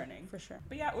her returning. For sure.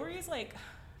 But yeah, Uri is, like,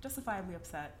 justifiably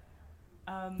upset.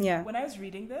 When I was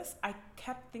reading this, I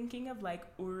kept thinking of, like,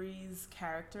 Uri's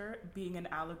character being an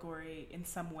allegory in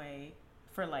some way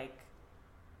for, like,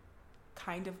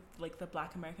 kind of like the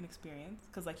Black American experience,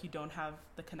 because, like, you don't have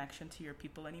the connection to your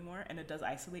people anymore, and it does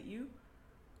isolate you.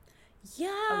 Yeah.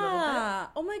 A little bit.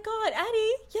 Oh my God,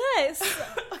 Addie. Yes.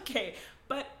 Okay,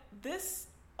 but this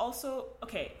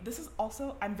is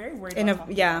also, I'm very worried about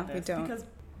talking about this because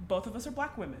both of us are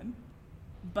Black women,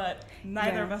 but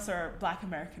neither of us are Black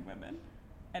American women,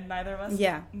 and neither of us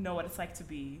know what it's like to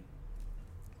be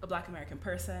a Black American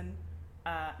person,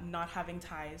 not having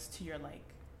ties to your, like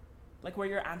where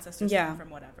your ancestors came from,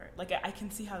 whatever. Like, I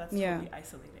can see how that's totally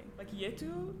isolating. Like,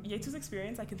 Yetu's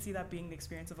experience, I can see that being the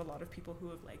experience of a lot of people who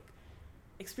have, like,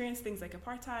 experienced things like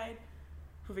apartheid,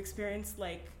 who've experienced,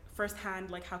 like,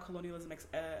 firsthand, like, how colonialism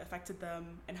affected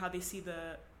them and how they see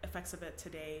the effects of it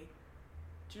today.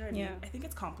 Do you know what I mean? I think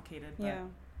it's complicated, but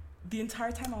the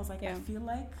entire time I was like, I feel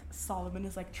like Solomon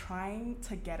is, like, trying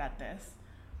to get at this,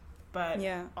 but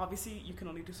obviously you can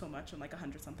only do so much in, like,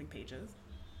 100-something pages.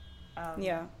 But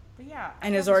yeah.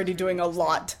 And is already doing a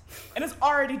lot. And is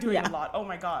already doing a lot. Oh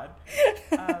my God.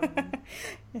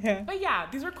 But yeah,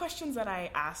 these were questions that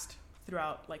I asked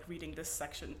throughout, like, reading this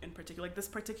section in particular, like, this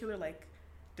particular, like,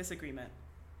 disagreement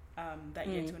that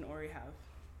Yetu and Ori have.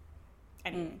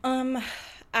 Anyway.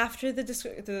 After the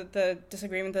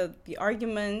disagreement, the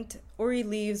argument, Ori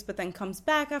leaves, but then comes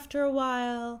back after a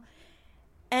while,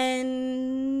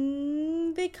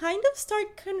 and they kind of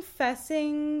start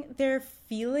confessing their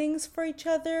feelings for each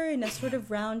other in a sort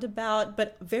of roundabout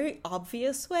but very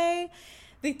obvious way.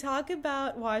 They talk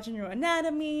about Wajinru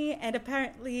anatomy, and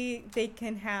apparently they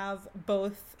can have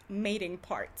both mating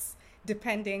parts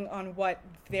depending on what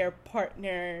their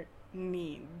partner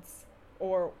needs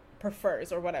or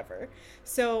prefers or whatever.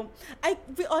 So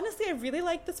honestly I really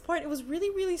liked this part. It was really,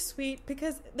 really sweet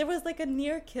because there was, like, a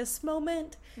near kiss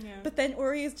moment, but then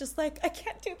Ori is just like, I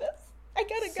can't do this, I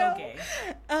gotta go. Gay.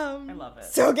 I love it.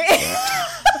 So gay.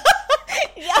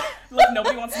 Like,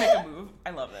 nobody wants to make a move. I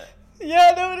love it.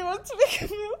 Yeah, nobody wants to make a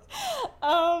move.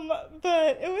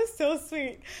 But it was so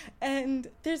sweet. And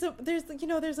there's a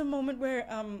moment where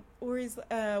Uri's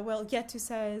Yetu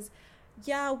says,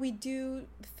 yeah, we do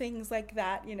things like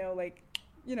that,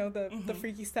 the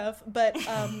freaky stuff, but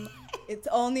it's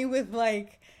only with,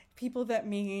 like, people that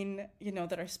mean,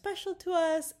 that are special to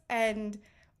us. And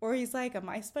Ori's like, am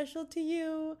I special to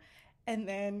you? And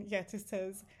then Yetu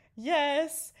says,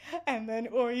 yes. And then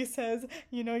Ori says,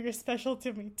 you're special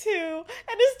to me too.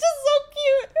 And it's just so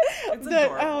cute. It's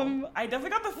adorable. I definitely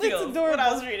got the feels when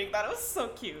I was reading that. It was so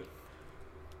cute.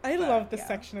 I love this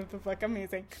section of the book.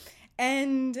 Amazing.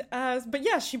 And but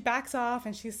yeah, she backs off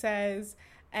and she says,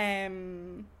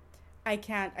 I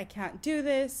can't do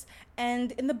this.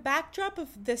 And in the backdrop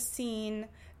of this scene,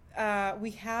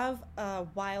 we have a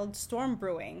wild storm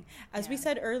brewing. As we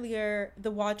said earlier,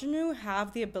 the Wajinu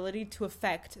have the ability to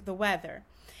affect the weather.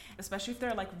 especially if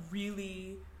they're like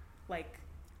really like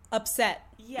upset.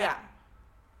 Yeah.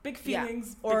 Big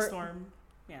feelings, or, big storm.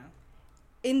 Yeah.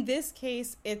 In this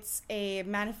case, it's a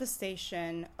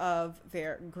manifestation of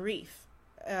their grief,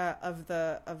 of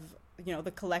the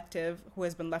collective who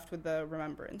has been left with the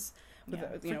remembrance, with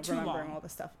remembering all the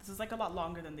stuff. This is like a lot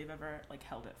longer than they've ever like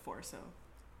held it for. So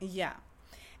yeah,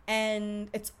 and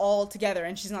it's all together,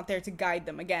 and she's not there to guide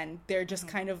them. Again, they're just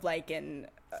kind of like in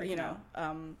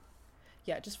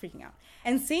just freaking out.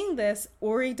 And seeing this,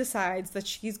 Ori decides that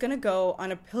she's gonna go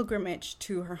on a pilgrimage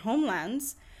to her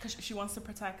homelands. Because she wants to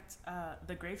protect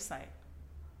the gravesite,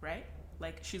 right?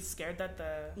 Like she's scared that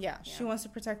she wants to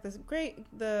protect the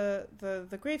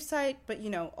gravesite, but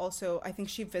also I think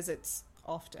she visits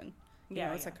often.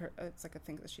 It's like a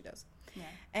thing that she does.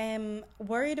 Yeah.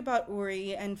 Worried about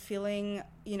Uri and feeling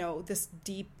this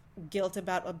deep guilt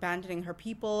about abandoning her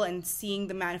people and seeing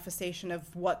the manifestation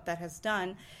of what that has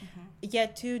done,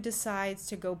 Yetu decides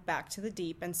to go back to the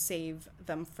deep and save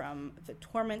them from the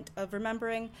torment of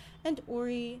remembering and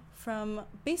Uri from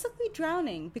basically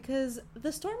drowning because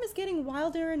the storm is getting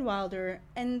wilder and wilder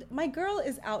and my girl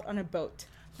is out on a boat.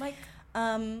 Like,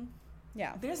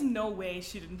 yeah. There's no way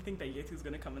she didn't think that Yetu's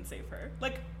gonna come and save her.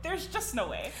 Like, there's just no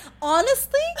way.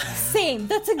 Honestly, same.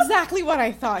 That's exactly what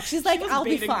I thought. She's like, I'll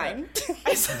be fine.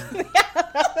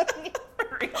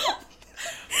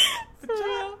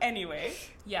 Anyway,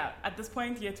 yeah. At this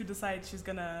point, Yetu decides she's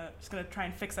gonna try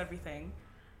and fix everything,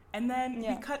 and then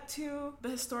we cut to the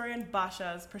historian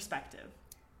Basha's perspective.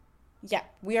 Yeah,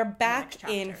 we are back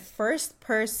in first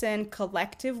person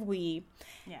collective we,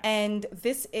 and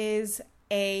this is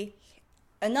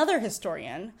another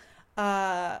historian.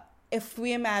 If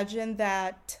we imagine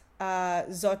that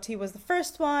Zoti was the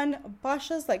first one,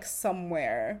 Basha's like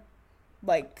somewhere,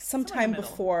 like sometime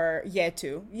before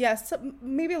Yetu. Yes,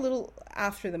 maybe a little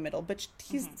after the middle, but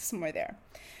he's somewhere there.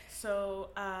 So,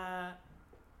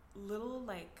 little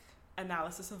like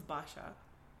analysis of Basha.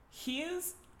 He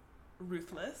is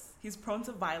ruthless. He's prone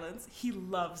to violence. He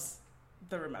loves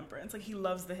the remembrance. Like he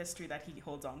loves the history that he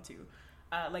holds on to.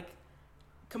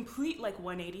 Complete like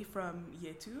 180 from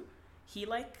Yetu. He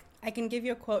like... I can give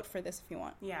you a quote for this if you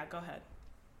want. Yeah, go ahead.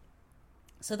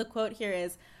 So the quote here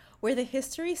is, where the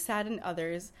history saddened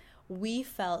others, we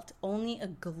felt only a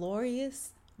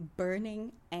glorious,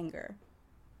 burning anger.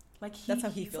 Like that's how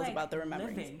he feels like about the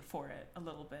remembrance. Living for it a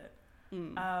little bit.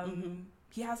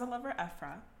 He has a lover,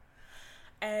 Ephra.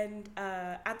 And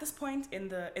at this point in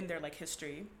their like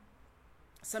history,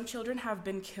 some children have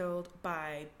been killed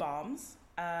by bombs.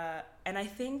 And I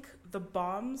think the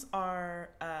bombs are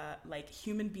like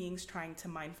human beings trying to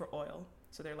mine for oil.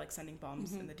 So they're like sending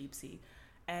bombs in the deep sea.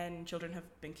 And children have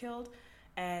been killed.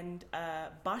 And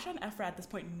Basha and Ephra at this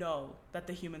point know that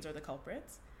the humans are the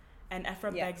culprits. And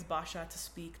Ephra begs Basha to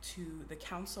speak to the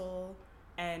council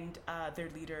and their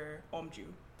leader, Omju.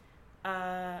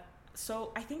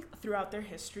 So I think throughout their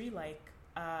history, like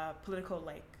political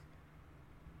like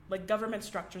government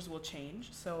structures will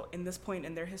change. So in this point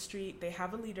in their history, they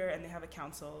have a leader and they have a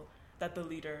council that the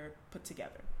leader put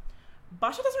together.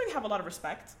 Basha doesn't really have a lot of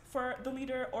respect for the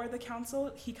leader or the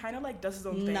council. He kind of like does his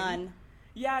own thing. None.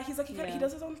 Yeah, he's like, he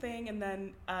does his own thing. And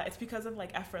then it's because of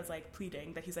like Ephra's like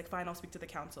pleading that he's like, fine, I'll speak to the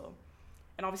council.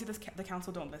 And obviously the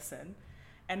council don't listen.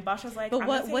 And Basha's like,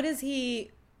 but what is he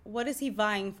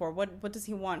vying for? What does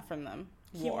he want from them?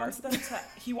 War.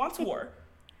 He wants war.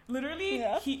 Literally,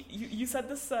 you said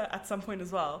this at some point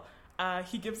as well.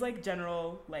 He gives like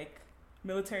general, like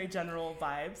military general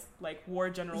vibes, like war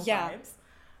general vibes.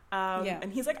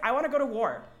 And he's like, I want to go to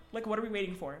war. Like, what are we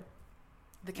waiting for?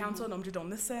 The council and Omju don't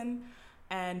listen.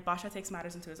 And Basha takes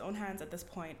matters into his own hands at this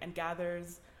point and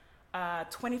gathers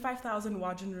 25,000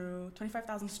 Wajinru,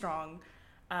 25,000 strong.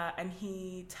 And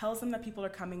he tells them that people are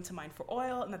coming to mine for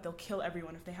oil and that they'll kill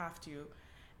everyone if they have to.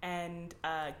 And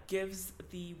gives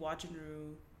the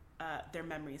Wajinru their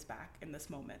memories back in this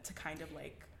moment to kind of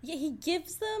like... Yeah, he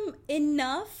gives them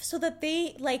enough so that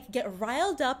they like get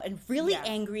riled up and really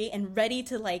angry and ready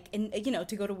to like,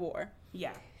 to go to war.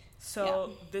 Yeah.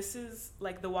 So this is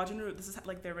like the Wajinru, this is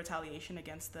like their retaliation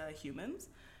against the humans.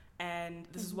 And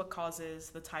this is what causes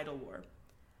the tidal war.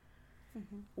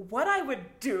 What I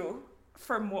would do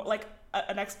for more like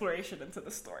an exploration into the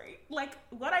story, like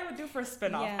what I would do for a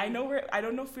spin-off. I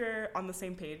don't know if we're on the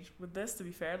same page with this, to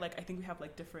be fair. Like I think we have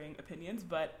like differing opinions,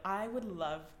 but I would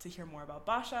love to hear more about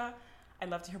Basha. I'd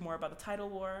love to hear more about the tidal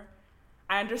war.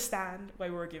 I understand why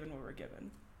we were given what we were given.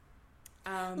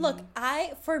 Look,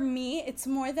 for me, it's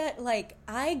more that, like,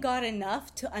 I got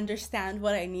enough to understand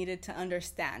what I needed to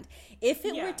understand. If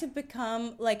it were to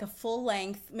become, like, a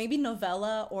full-length, maybe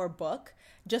novella or book,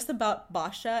 just about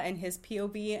Basha and his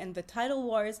POV and the title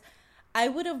wars, I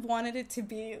would have wanted it to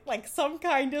be, like, some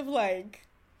kind of, like,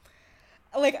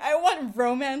 I want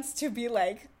romance to be,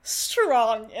 like,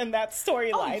 strong in that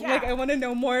storyline. Oh, yeah. Like, I want to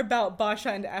know more about Basha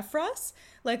and Ephras.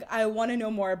 Like, I want to know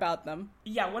more about them.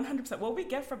 Yeah, 100%. What we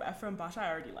get from Ephra and Basha, I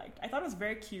already liked. I thought it was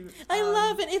very cute. I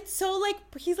love it. It's so, like,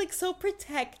 he's, like, so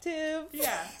protective.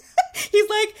 Yeah.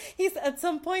 he's at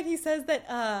some point, he says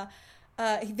that,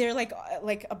 they're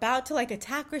like about to like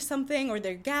attack or something, or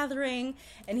they're gathering,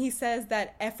 and he says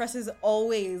that Ephras is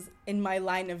always in my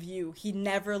line of view. He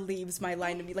never leaves my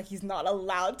line of view. Like, he's not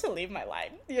allowed to leave my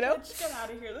line, you know? Let's get out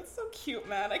of here. That's so cute,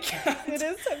 man. I can't. It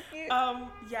is so cute.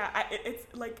 Yeah, it's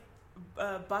like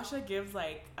Basha gives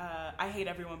like I hate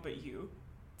everyone but you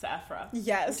to Ephra.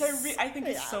 Yes. Which I think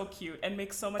is so cute and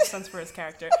makes so much sense for his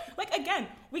character. Like, again,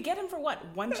 we get him for what,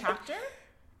 one chapter?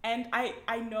 And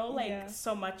I know, like,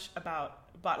 so much about,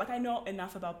 like, I know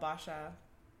enough about Basha.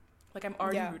 Like, I'm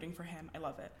already rooting for him. I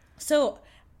love it. So,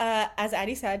 as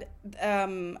Addie said,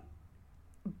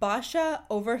 Basha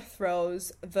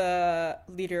overthrows the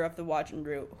leader of the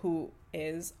Wajanru, who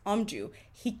is Omju.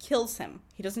 He kills him.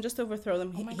 He doesn't just overthrow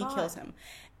them, he kills him.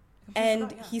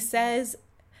 And he says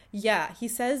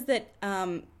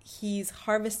that he's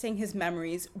harvesting his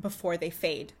memories before they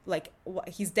fade. Like,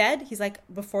 he's dead. He's like,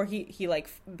 before he like,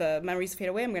 the memories fade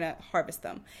away, I'm going to harvest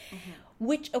them. Mm-hmm.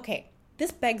 Which, okay,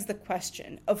 this begs the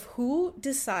question of who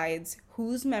decides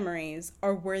whose memories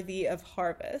are worthy of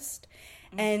harvest.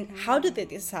 And how do they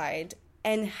decide?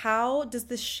 And how does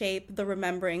this shape the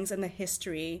rememberings and the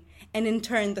history, and in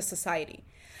turn, the society?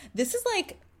 This is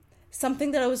like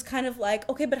something that I was kind of like,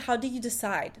 okay, but how do you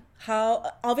decide?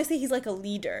 How, obviously he's like a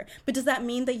leader, but does that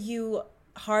mean that you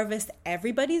harvest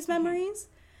everybody's memories?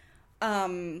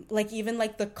 Like, even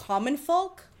like the common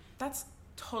folk? That's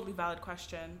totally valid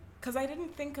question. Because I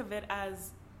didn't think of it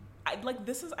as,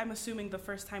 this is, I'm assuming, the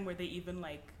first time where they even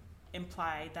like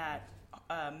imply that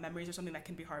memories are something that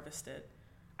can be harvested.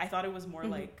 I thought it was more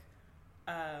like,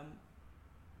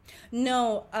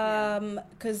 no,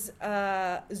 because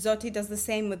Zoti does the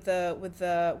same with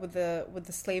the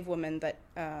slave woman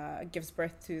that gives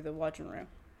birth to the Wajanru.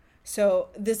 So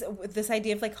this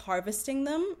idea of like harvesting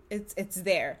them, it's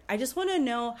there. I just want to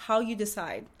know how you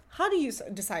decide. How do you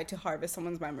decide to harvest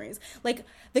someone's memories? Like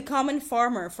the common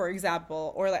farmer, for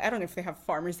example, or like, I don't know if they have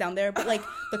farmers down there, but like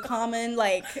the common,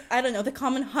 like, I don't know, the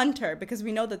common hunter, because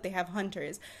we know that they have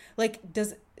hunters. Like,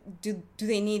 do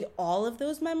they need all of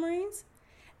those memories?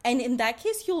 And in that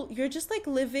case, you're just like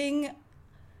living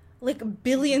like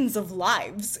billions of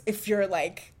lives if you're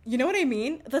like, you know what I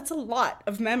mean? That's a lot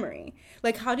of memory.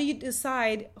 Like, how do you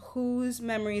decide whose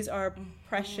memories are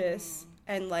precious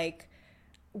and like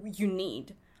you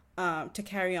need to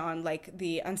carry on like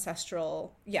the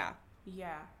ancestral, Yeah.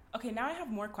 Okay, now I have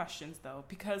more questions though,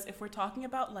 because if we're talking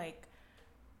about like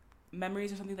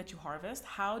memories or something that you harvest,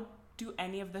 how do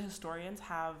any of the historians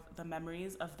have the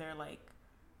memories of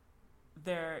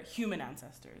their human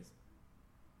ancestors?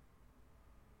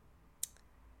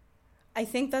 I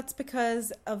think that's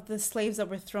because of the slaves that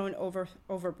were thrown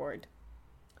overboard.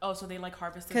 Oh, so they like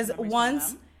harvested because the memories once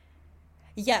from them?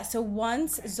 Yeah, so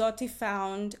once Zoti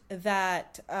found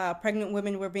that pregnant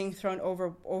women were being thrown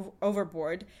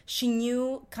overboard, she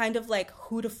knew kind of like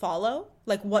who to follow,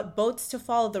 like what boats to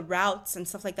follow, the routes and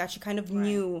stuff like that. She kind of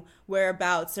knew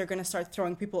whereabouts they're going to start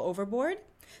throwing people overboard.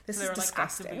 This is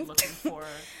disgusting. Like, actively looking for...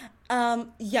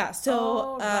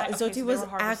 Zoti was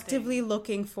actively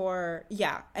looking for,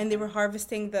 and they were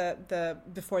harvesting the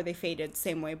before they faded,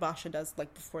 same way Basha does,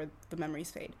 like before the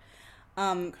memories fade.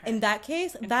 In that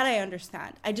case, that I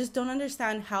understand. I just don't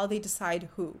understand how they decide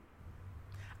who.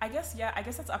 I guess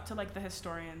that's up to like the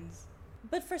historians.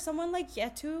 But for someone like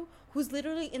Yetu, who's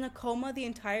literally in a coma the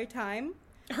entire time,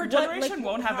 her generation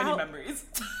won't have any memories.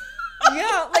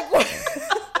 Yeah, like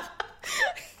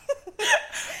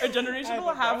her generation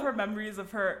will have her memories of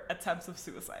her attempts of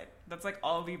suicide. That's like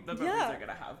all the memories they're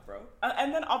gonna have, bro.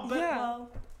 And then,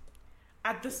 well,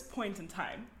 at this point in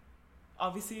time,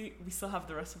 obviously, we still have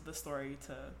the rest of the story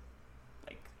to,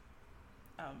 like,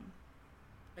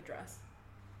 address.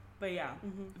 But yeah,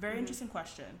 very interesting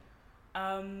question.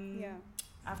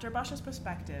 After Basha's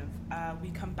perspective, we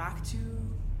come back to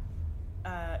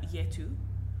Yetu,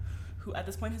 who at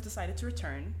this point has decided to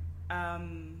return,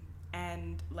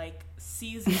 and, like,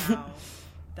 sees now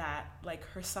that, like,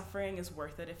 her suffering is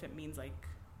worth it if it means, like,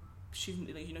 she's,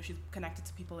 like, you know, she's connected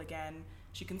to people again.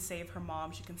 She can save her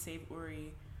mom. She can save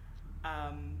Uri.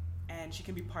 and she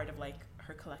can be part of like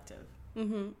her collective.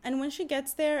 Mm-hmm. And when she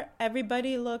gets there,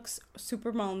 everybody looks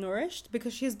super malnourished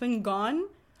because she's been gone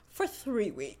for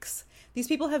 3 weeks. These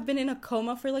people have been in a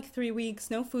coma for like 3 weeks.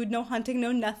 No food, no hunting,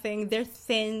 no nothing. They're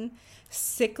thin,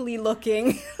 sickly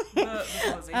looking. The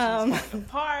civilization's falling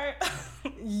apart.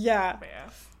 Yeah.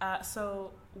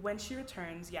 So when she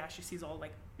returns, she sees all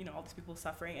like, all these people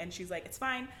suffering, and she's like, it's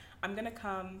fine. I'm going to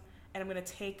come and I'm going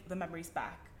to take the memories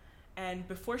back. And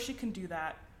before she can do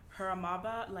that, her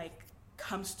amaba like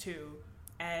comes to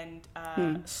and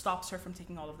stops her from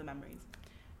taking all of the memories.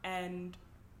 And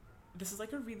this is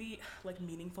like a really like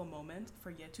meaningful moment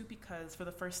for Yetu, because for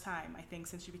the first time, I think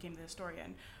since she became the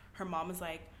historian, her mom is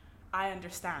like, I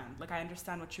understand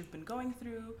what you've been going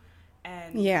through,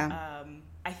 and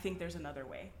I think there's another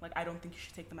way. Like, I don't think you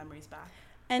should take the memories back.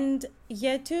 And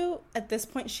Yetu, at this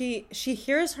point, she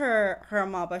hears her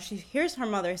amaba, she hears her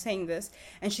mother saying this,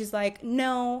 and she's like,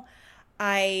 no,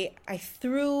 I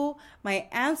threw my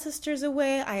ancestors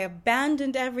away, I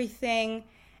abandoned everything.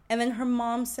 And then her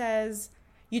mom says,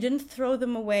 you didn't throw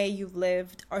them away, you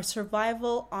lived. Our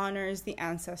survival honors the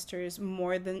ancestors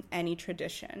more than any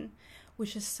tradition.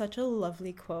 Which is such a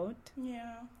lovely quote.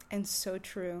 Yeah. And so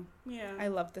true. Yeah. I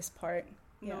love this part.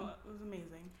 No, it was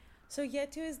amazing. So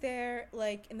Yetu is there,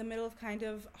 like, in the middle of kind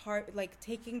of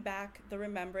taking back the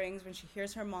rememberings when she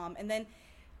hears her mom. And then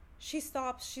she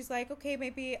stops. She's like, okay,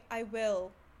 maybe I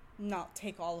will not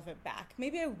take all of it back.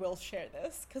 Maybe I will share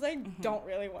this, because I don't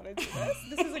really want to do this.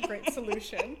 This is a great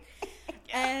solution.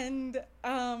 And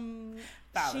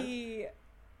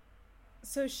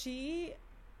she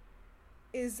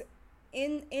is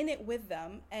in it with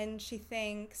them, and she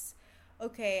thinks,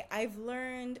 okay, I've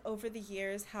learned over the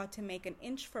years how to make an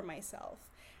inch for myself.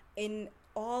 In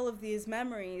all of these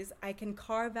memories, I can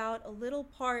carve out a little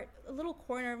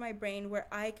corner of my brain where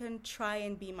I can try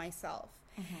and be myself.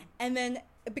 And then,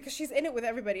 because she's in it with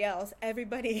everybody else,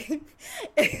 everybody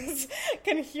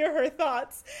can hear her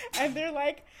thoughts, and they're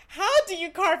like, how do you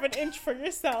carve an inch for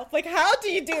yourself? Like, how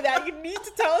do you do that? You need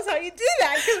to tell us how you do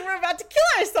that, because we're about to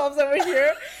kill ourselves over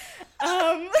here.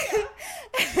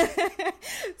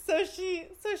 So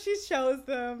she shows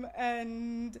them,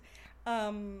 and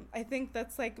I think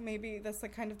that's like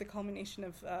kind of the culmination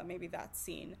of maybe that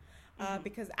scene.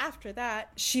 Because after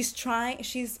that, she's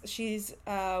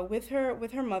with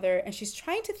her mother, and she's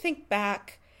trying to think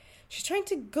back. She's trying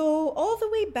to go all the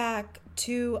way back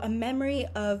to a memory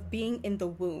of being in the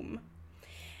womb.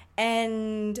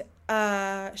 And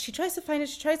she tries to find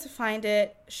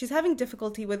it. She's having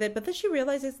difficulty with it, but then she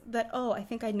realizes that, I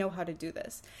think I know how to do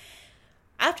this.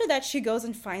 After that, she goes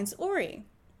and finds Uri.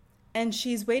 And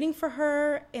she's waiting for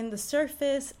her in the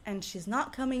surface, and she's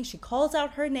not coming. She calls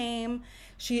out her name.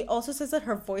 She also says that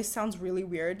her voice sounds really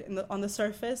weird on the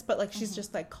surface, but like she's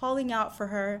just like calling out for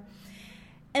her.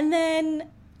 And then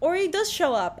Uri does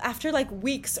show up after like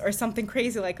weeks or something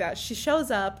crazy like that. She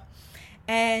shows up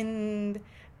and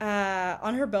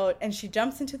on her boat, and she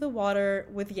jumps into the water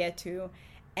with Yetu,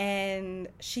 and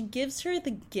she gives her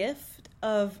the gift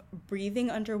of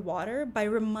breathing underwater by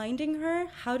reminding her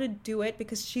how to do it,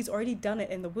 because she's already done it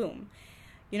in the womb.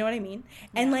 You know what I mean?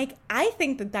 Yeah. And like, I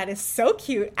think that is so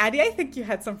cute. Addie, I think you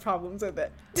had some problems with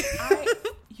it.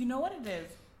 You know what it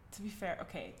is? To be fair,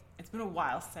 okay, it's been a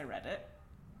while since I read it,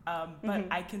 but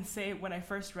I can say when I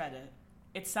first read it,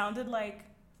 it sounded like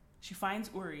she finds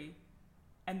Uri,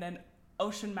 and then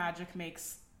ocean magic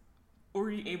makes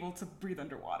Uri able to breathe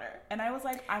underwater. And I was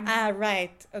like,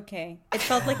 right, okay. It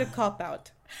felt like a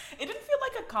cop-out. It didn't feel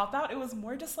like a cop-out. It was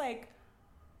more just like,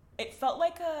 it felt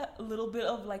like a little bit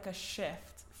of like a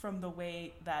shift from the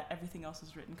way that everything else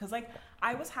was written. Because like,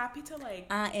 I was happy to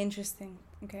like... interesting.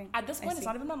 Okay. At this point, it's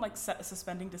not even on like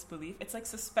suspending disbelief. It's like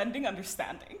suspending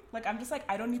understanding. Like, I'm just like,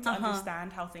 I don't need to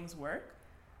understand how things work,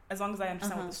 as long as I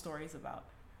understand what the story is about.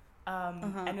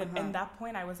 In that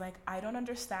point, I was like, I don't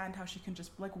understand how she can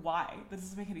just, like, why? That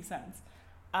doesn't make any sense.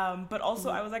 But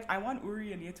also, I was like, I want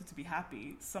Uri and Yetu to be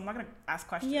happy, so I'm not going to ask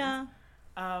questions. Yeah.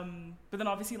 But then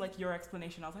obviously, like, your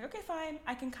explanation, I was like, okay, fine.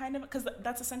 I can kind of, because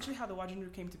that's essentially how the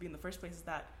Wajinru came to be in the first place, is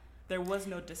that there was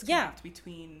no disconnect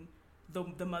between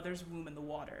the mother's womb and the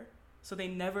water. So they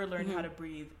never learned how to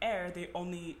breathe air. They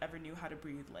only ever knew how to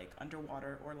breathe, like,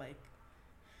 underwater or, like,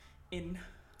 in...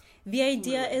 The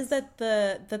idea is that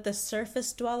the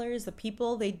surface dwellers, the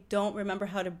people, they don't remember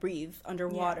how to breathe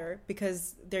underwater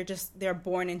because they're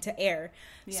born into air.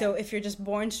 Yeah. So if you're just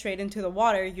born straight into the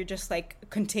water, you're just like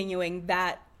continuing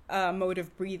that mode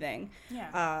of breathing.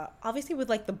 Yeah. Obviously with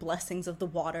like the blessings of the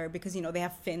water, because they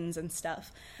have fins and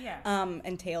stuff. Yeah.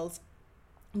 And tails.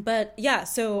 But yeah,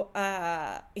 so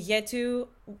Yetu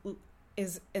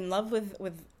is in love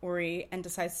with Uri and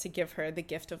decides to give her the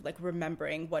gift of like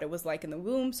remembering what it was like in the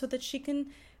womb so that she can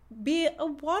be a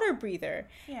water breather.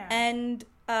 Yeah. And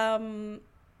so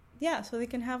they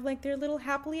can have like their little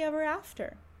happily ever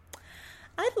after.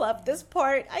 I love this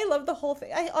part. I love the whole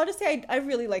thing. I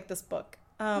really like this book.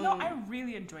 No, I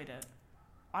really enjoyed it.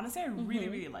 Honestly, I really,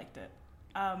 really liked it.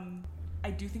 I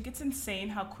do think it's insane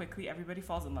how quickly everybody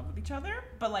falls in love with each other,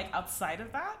 but like outside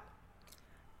of that,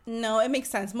 no, it makes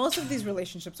sense. Most of these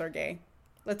relationships are gay.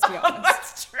 Let's be honest.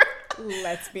 That's true.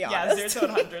 Let's be honest. Yeah, 0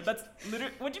 to 100. That's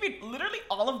literally. What do you mean? Literally,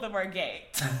 all of them are gay.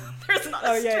 There's not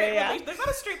a straight. There's not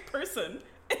a straight person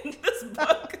in this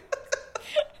book.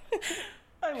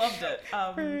 I loved it.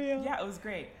 Yeah, it was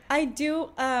great. I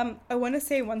do. I want to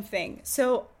say one thing.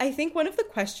 So I think one of the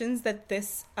questions that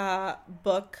this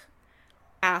book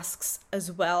asks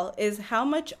as well is how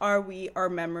much are we our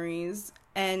memories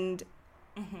and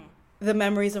the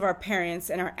memories of our parents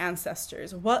and our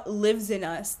ancestors? What lives in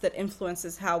us that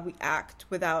influences how we act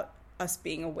without us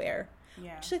being aware?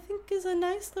 Yeah. Which I think is a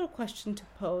nice little question to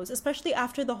pose, especially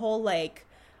after the whole like,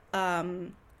 okay,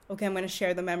 I'm going to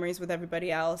share the memories with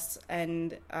everybody else,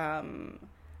 and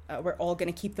we're all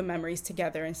going to keep the memories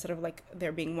together instead of like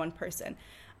there being one person.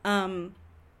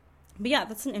 But yeah,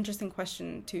 that's an interesting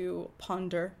question to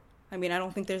ponder. I mean, I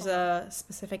don't think there's a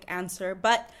specific answer,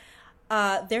 but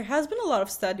there has been a lot of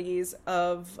studies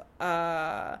of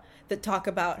that talk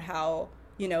about how,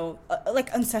 you know,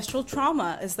 like ancestral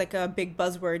trauma is like a big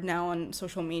buzzword now on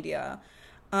social media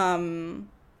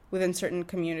within certain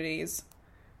communities.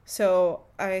 So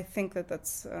I think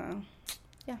that's,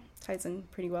 ties in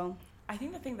pretty well. I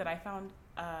think the thing that I found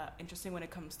interesting when it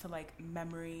comes to like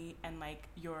memory and like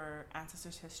your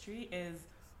ancestors' history is,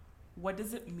 what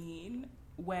does it mean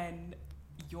when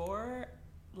your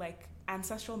like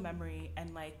ancestral memory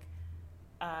and like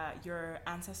your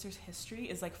ancestors' history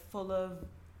is like full of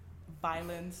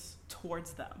violence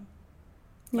towards them?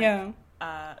 Like,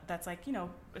 that's like, you know,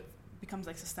 it becomes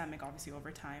like systemic obviously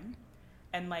over time,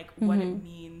 and like what it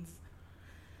means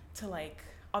to like,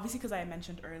 obviously because I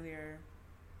mentioned earlier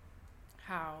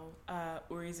how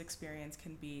Uri's experience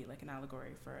can be like an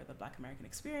allegory for the Black American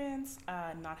experience,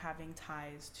 not having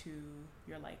ties to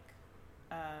your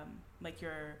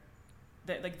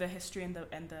the history and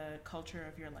the culture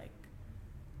of your like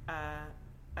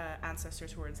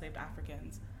ancestors who were enslaved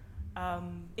Africans.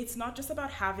 It's not just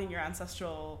about having your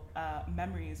ancestral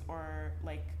memories or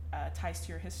like ties to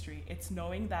your history. It's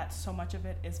knowing that so much of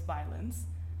it is violence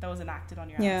that was enacted on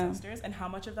your ancestors, and how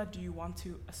much of that do you want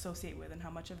to associate with, and how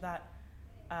much of that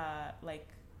like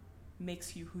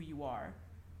makes you who you are,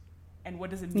 and what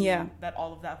does it mean that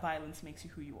all of that violence makes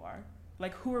you who you are?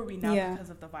 Like, who are we now because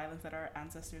of the violence that our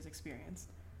ancestors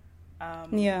experienced?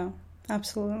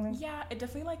 Absolutely. Yeah, it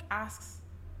definitely like asks.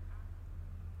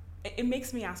 It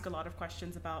makes me ask a lot of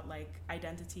questions about like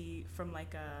identity from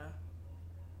like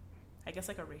I guess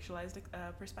like a racialized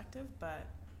perspective. But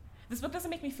this book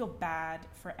doesn't make me feel bad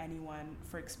for anyone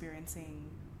for experiencing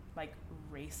like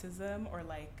racism or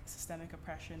like systemic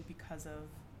oppression because of,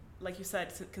 like you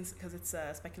said, because it's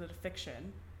speculative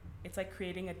fiction. It's like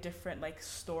creating a different like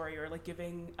story, or like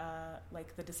giving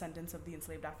like the descendants of the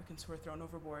enslaved Africans who were thrown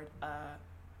overboard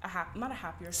not a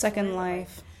happier second story,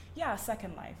 life. Like, a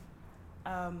second life.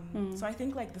 So I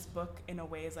think like this book in a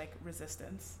way is like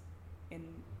resistance in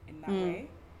that way.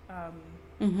 I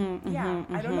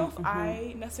don't know if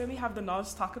I necessarily have the knowledge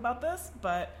to talk about this,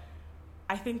 but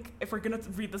I think if we're gonna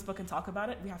read this book and talk about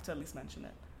it, we have to at least mention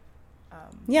it.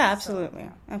 Absolutely.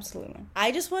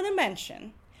 I just want to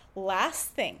mention, last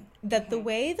thing, that the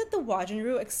way that the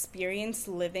Wajanru experience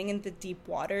living in the deep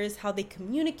waters, how they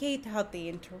communicate, how they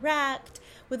interact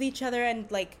with each other,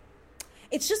 and like,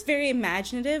 it's just very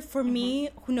imaginative for me,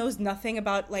 who knows nothing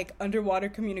about like underwater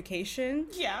communication.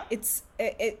 Yeah,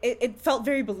 it felt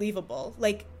very believable.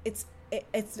 Like it's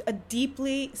a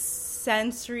deeply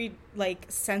sensory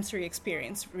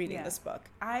experience reading this book.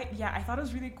 I thought it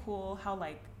was really cool how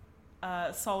like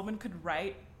Solomon could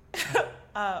write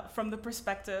from the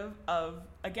perspective of,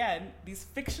 again, these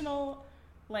fictional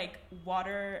like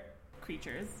water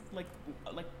creatures, like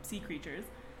sea creatures,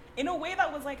 in a way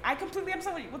that was like, I completely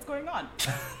understand what's going on.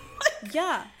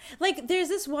 Like there's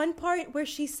this one part where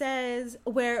she says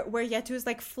where Yetu is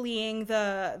like fleeing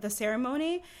the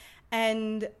ceremony,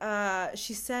 and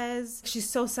she says she's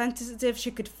so sensitive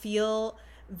she could feel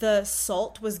the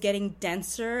salt was getting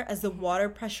denser as the water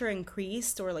pressure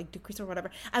increased or like decreased or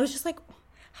whatever. I was just like,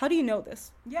 how do you know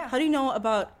this? Yeah. How do you know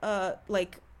about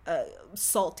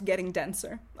salt getting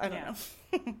denser? I don't know.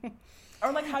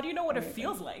 Or like, how do you know what it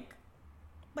feels like?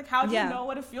 Like, how do you know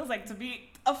what it feels like to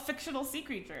be a fictional sea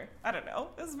creature? I don't know.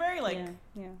 It's very, like,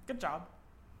 good job.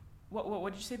 What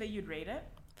would you say that you'd rate it?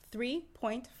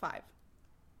 3.5.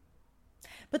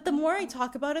 But the more I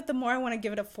talk about it, the more I want to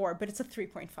give it a 4, but it's a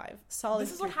 3.5. Solid.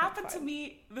 This is what happened to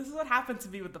me. This is what happened to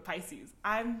me with the Pisces.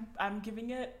 I'm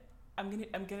giving it a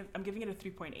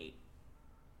 3.8.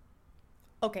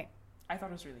 Okay. I thought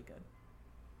it was really good.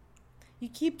 You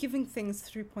keep giving things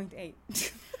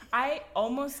 3.8. I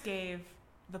almost gave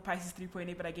the Pisces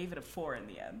 3.8, but I gave it a 4 in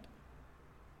the end.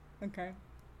 Okay.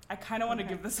 I kind of want to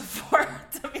give this a 4,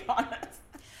 to be honest.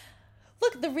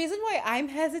 Look, the reason why I'm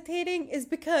hesitating is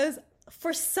because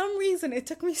for some reason it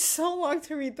took me so long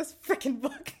to read this freaking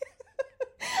book.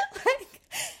 Like,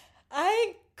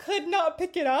 I could not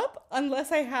pick it up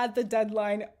unless I had the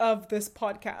deadline of this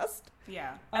podcast.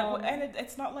 Yeah. And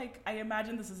it's not like, I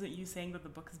imagine this isn't you saying that the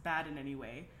book is bad in any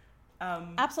way.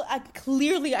 Absolutely.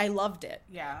 Clearly, I loved it.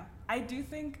 Yeah. I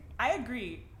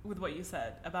agree with what you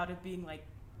said about it being like,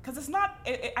 because it's not,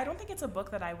 I don't think it's a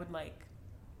book that I would like,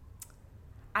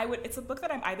 it's a book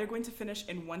that I'm either going to finish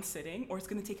in one sitting or it's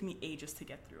going to take me ages to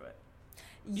get through it.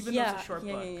 Even though it's a short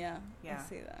book. Yeah. I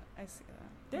see that.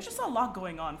 There's just a lot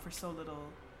going on for so little,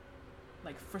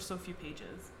 like, for so few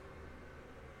pages.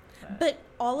 But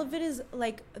all of it is,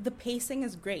 like, the pacing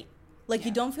is great. Like,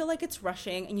 you don't feel like it's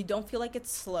rushing and you don't feel like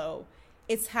it's slow.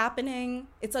 It's happening.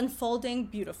 It's unfolding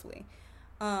beautifully.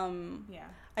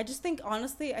 I just think,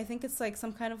 honestly, I think it's like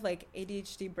some kind of like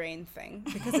ADHD brain thing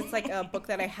because it's like a book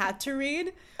that I had to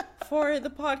read for the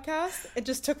podcast. It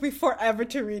just took me forever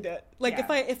to read it. Like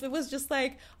if it was just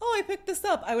like, oh, I picked this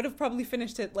up, I would have probably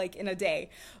finished it like in a day.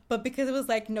 But because it was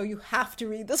like, no, you have to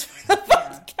read this for the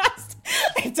podcast,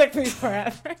 it took me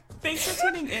forever. Thanks for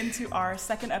tuning in to our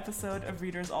second episode of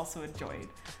Readers Also Enjoyed.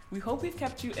 We hope we've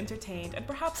kept you entertained and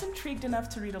perhaps intrigued enough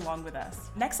to read along with us.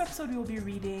 Next episode, we will be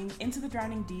reading Into the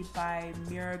Drowning Deep by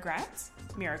Mira Grant.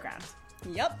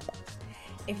 Yep.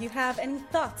 If you have any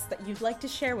thoughts that you'd like to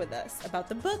share with us about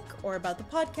the book or about the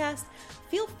podcast,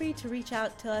 feel free to reach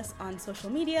out to us on social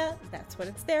media. That's what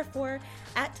it's there for.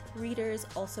 At Readers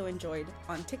Also Enjoyed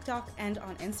on TikTok and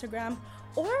on Instagram.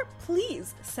 Or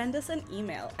please send us an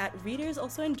email at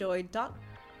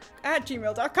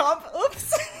readersalsoenjoyed@gmail.com.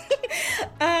 Oops.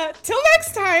 Till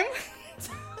next time.